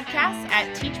more podcasts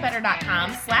at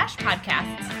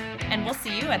teachbetter.com/podcasts, and we'll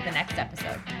see you at the next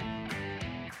episode.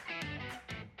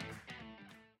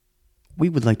 We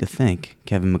would like to thank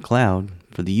Kevin MacLeod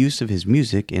for the use of his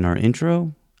music in our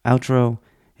intro, outro,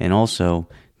 and also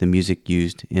the music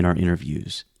used in our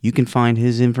interviews. You can find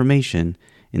his information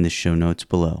in the show notes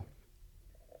below.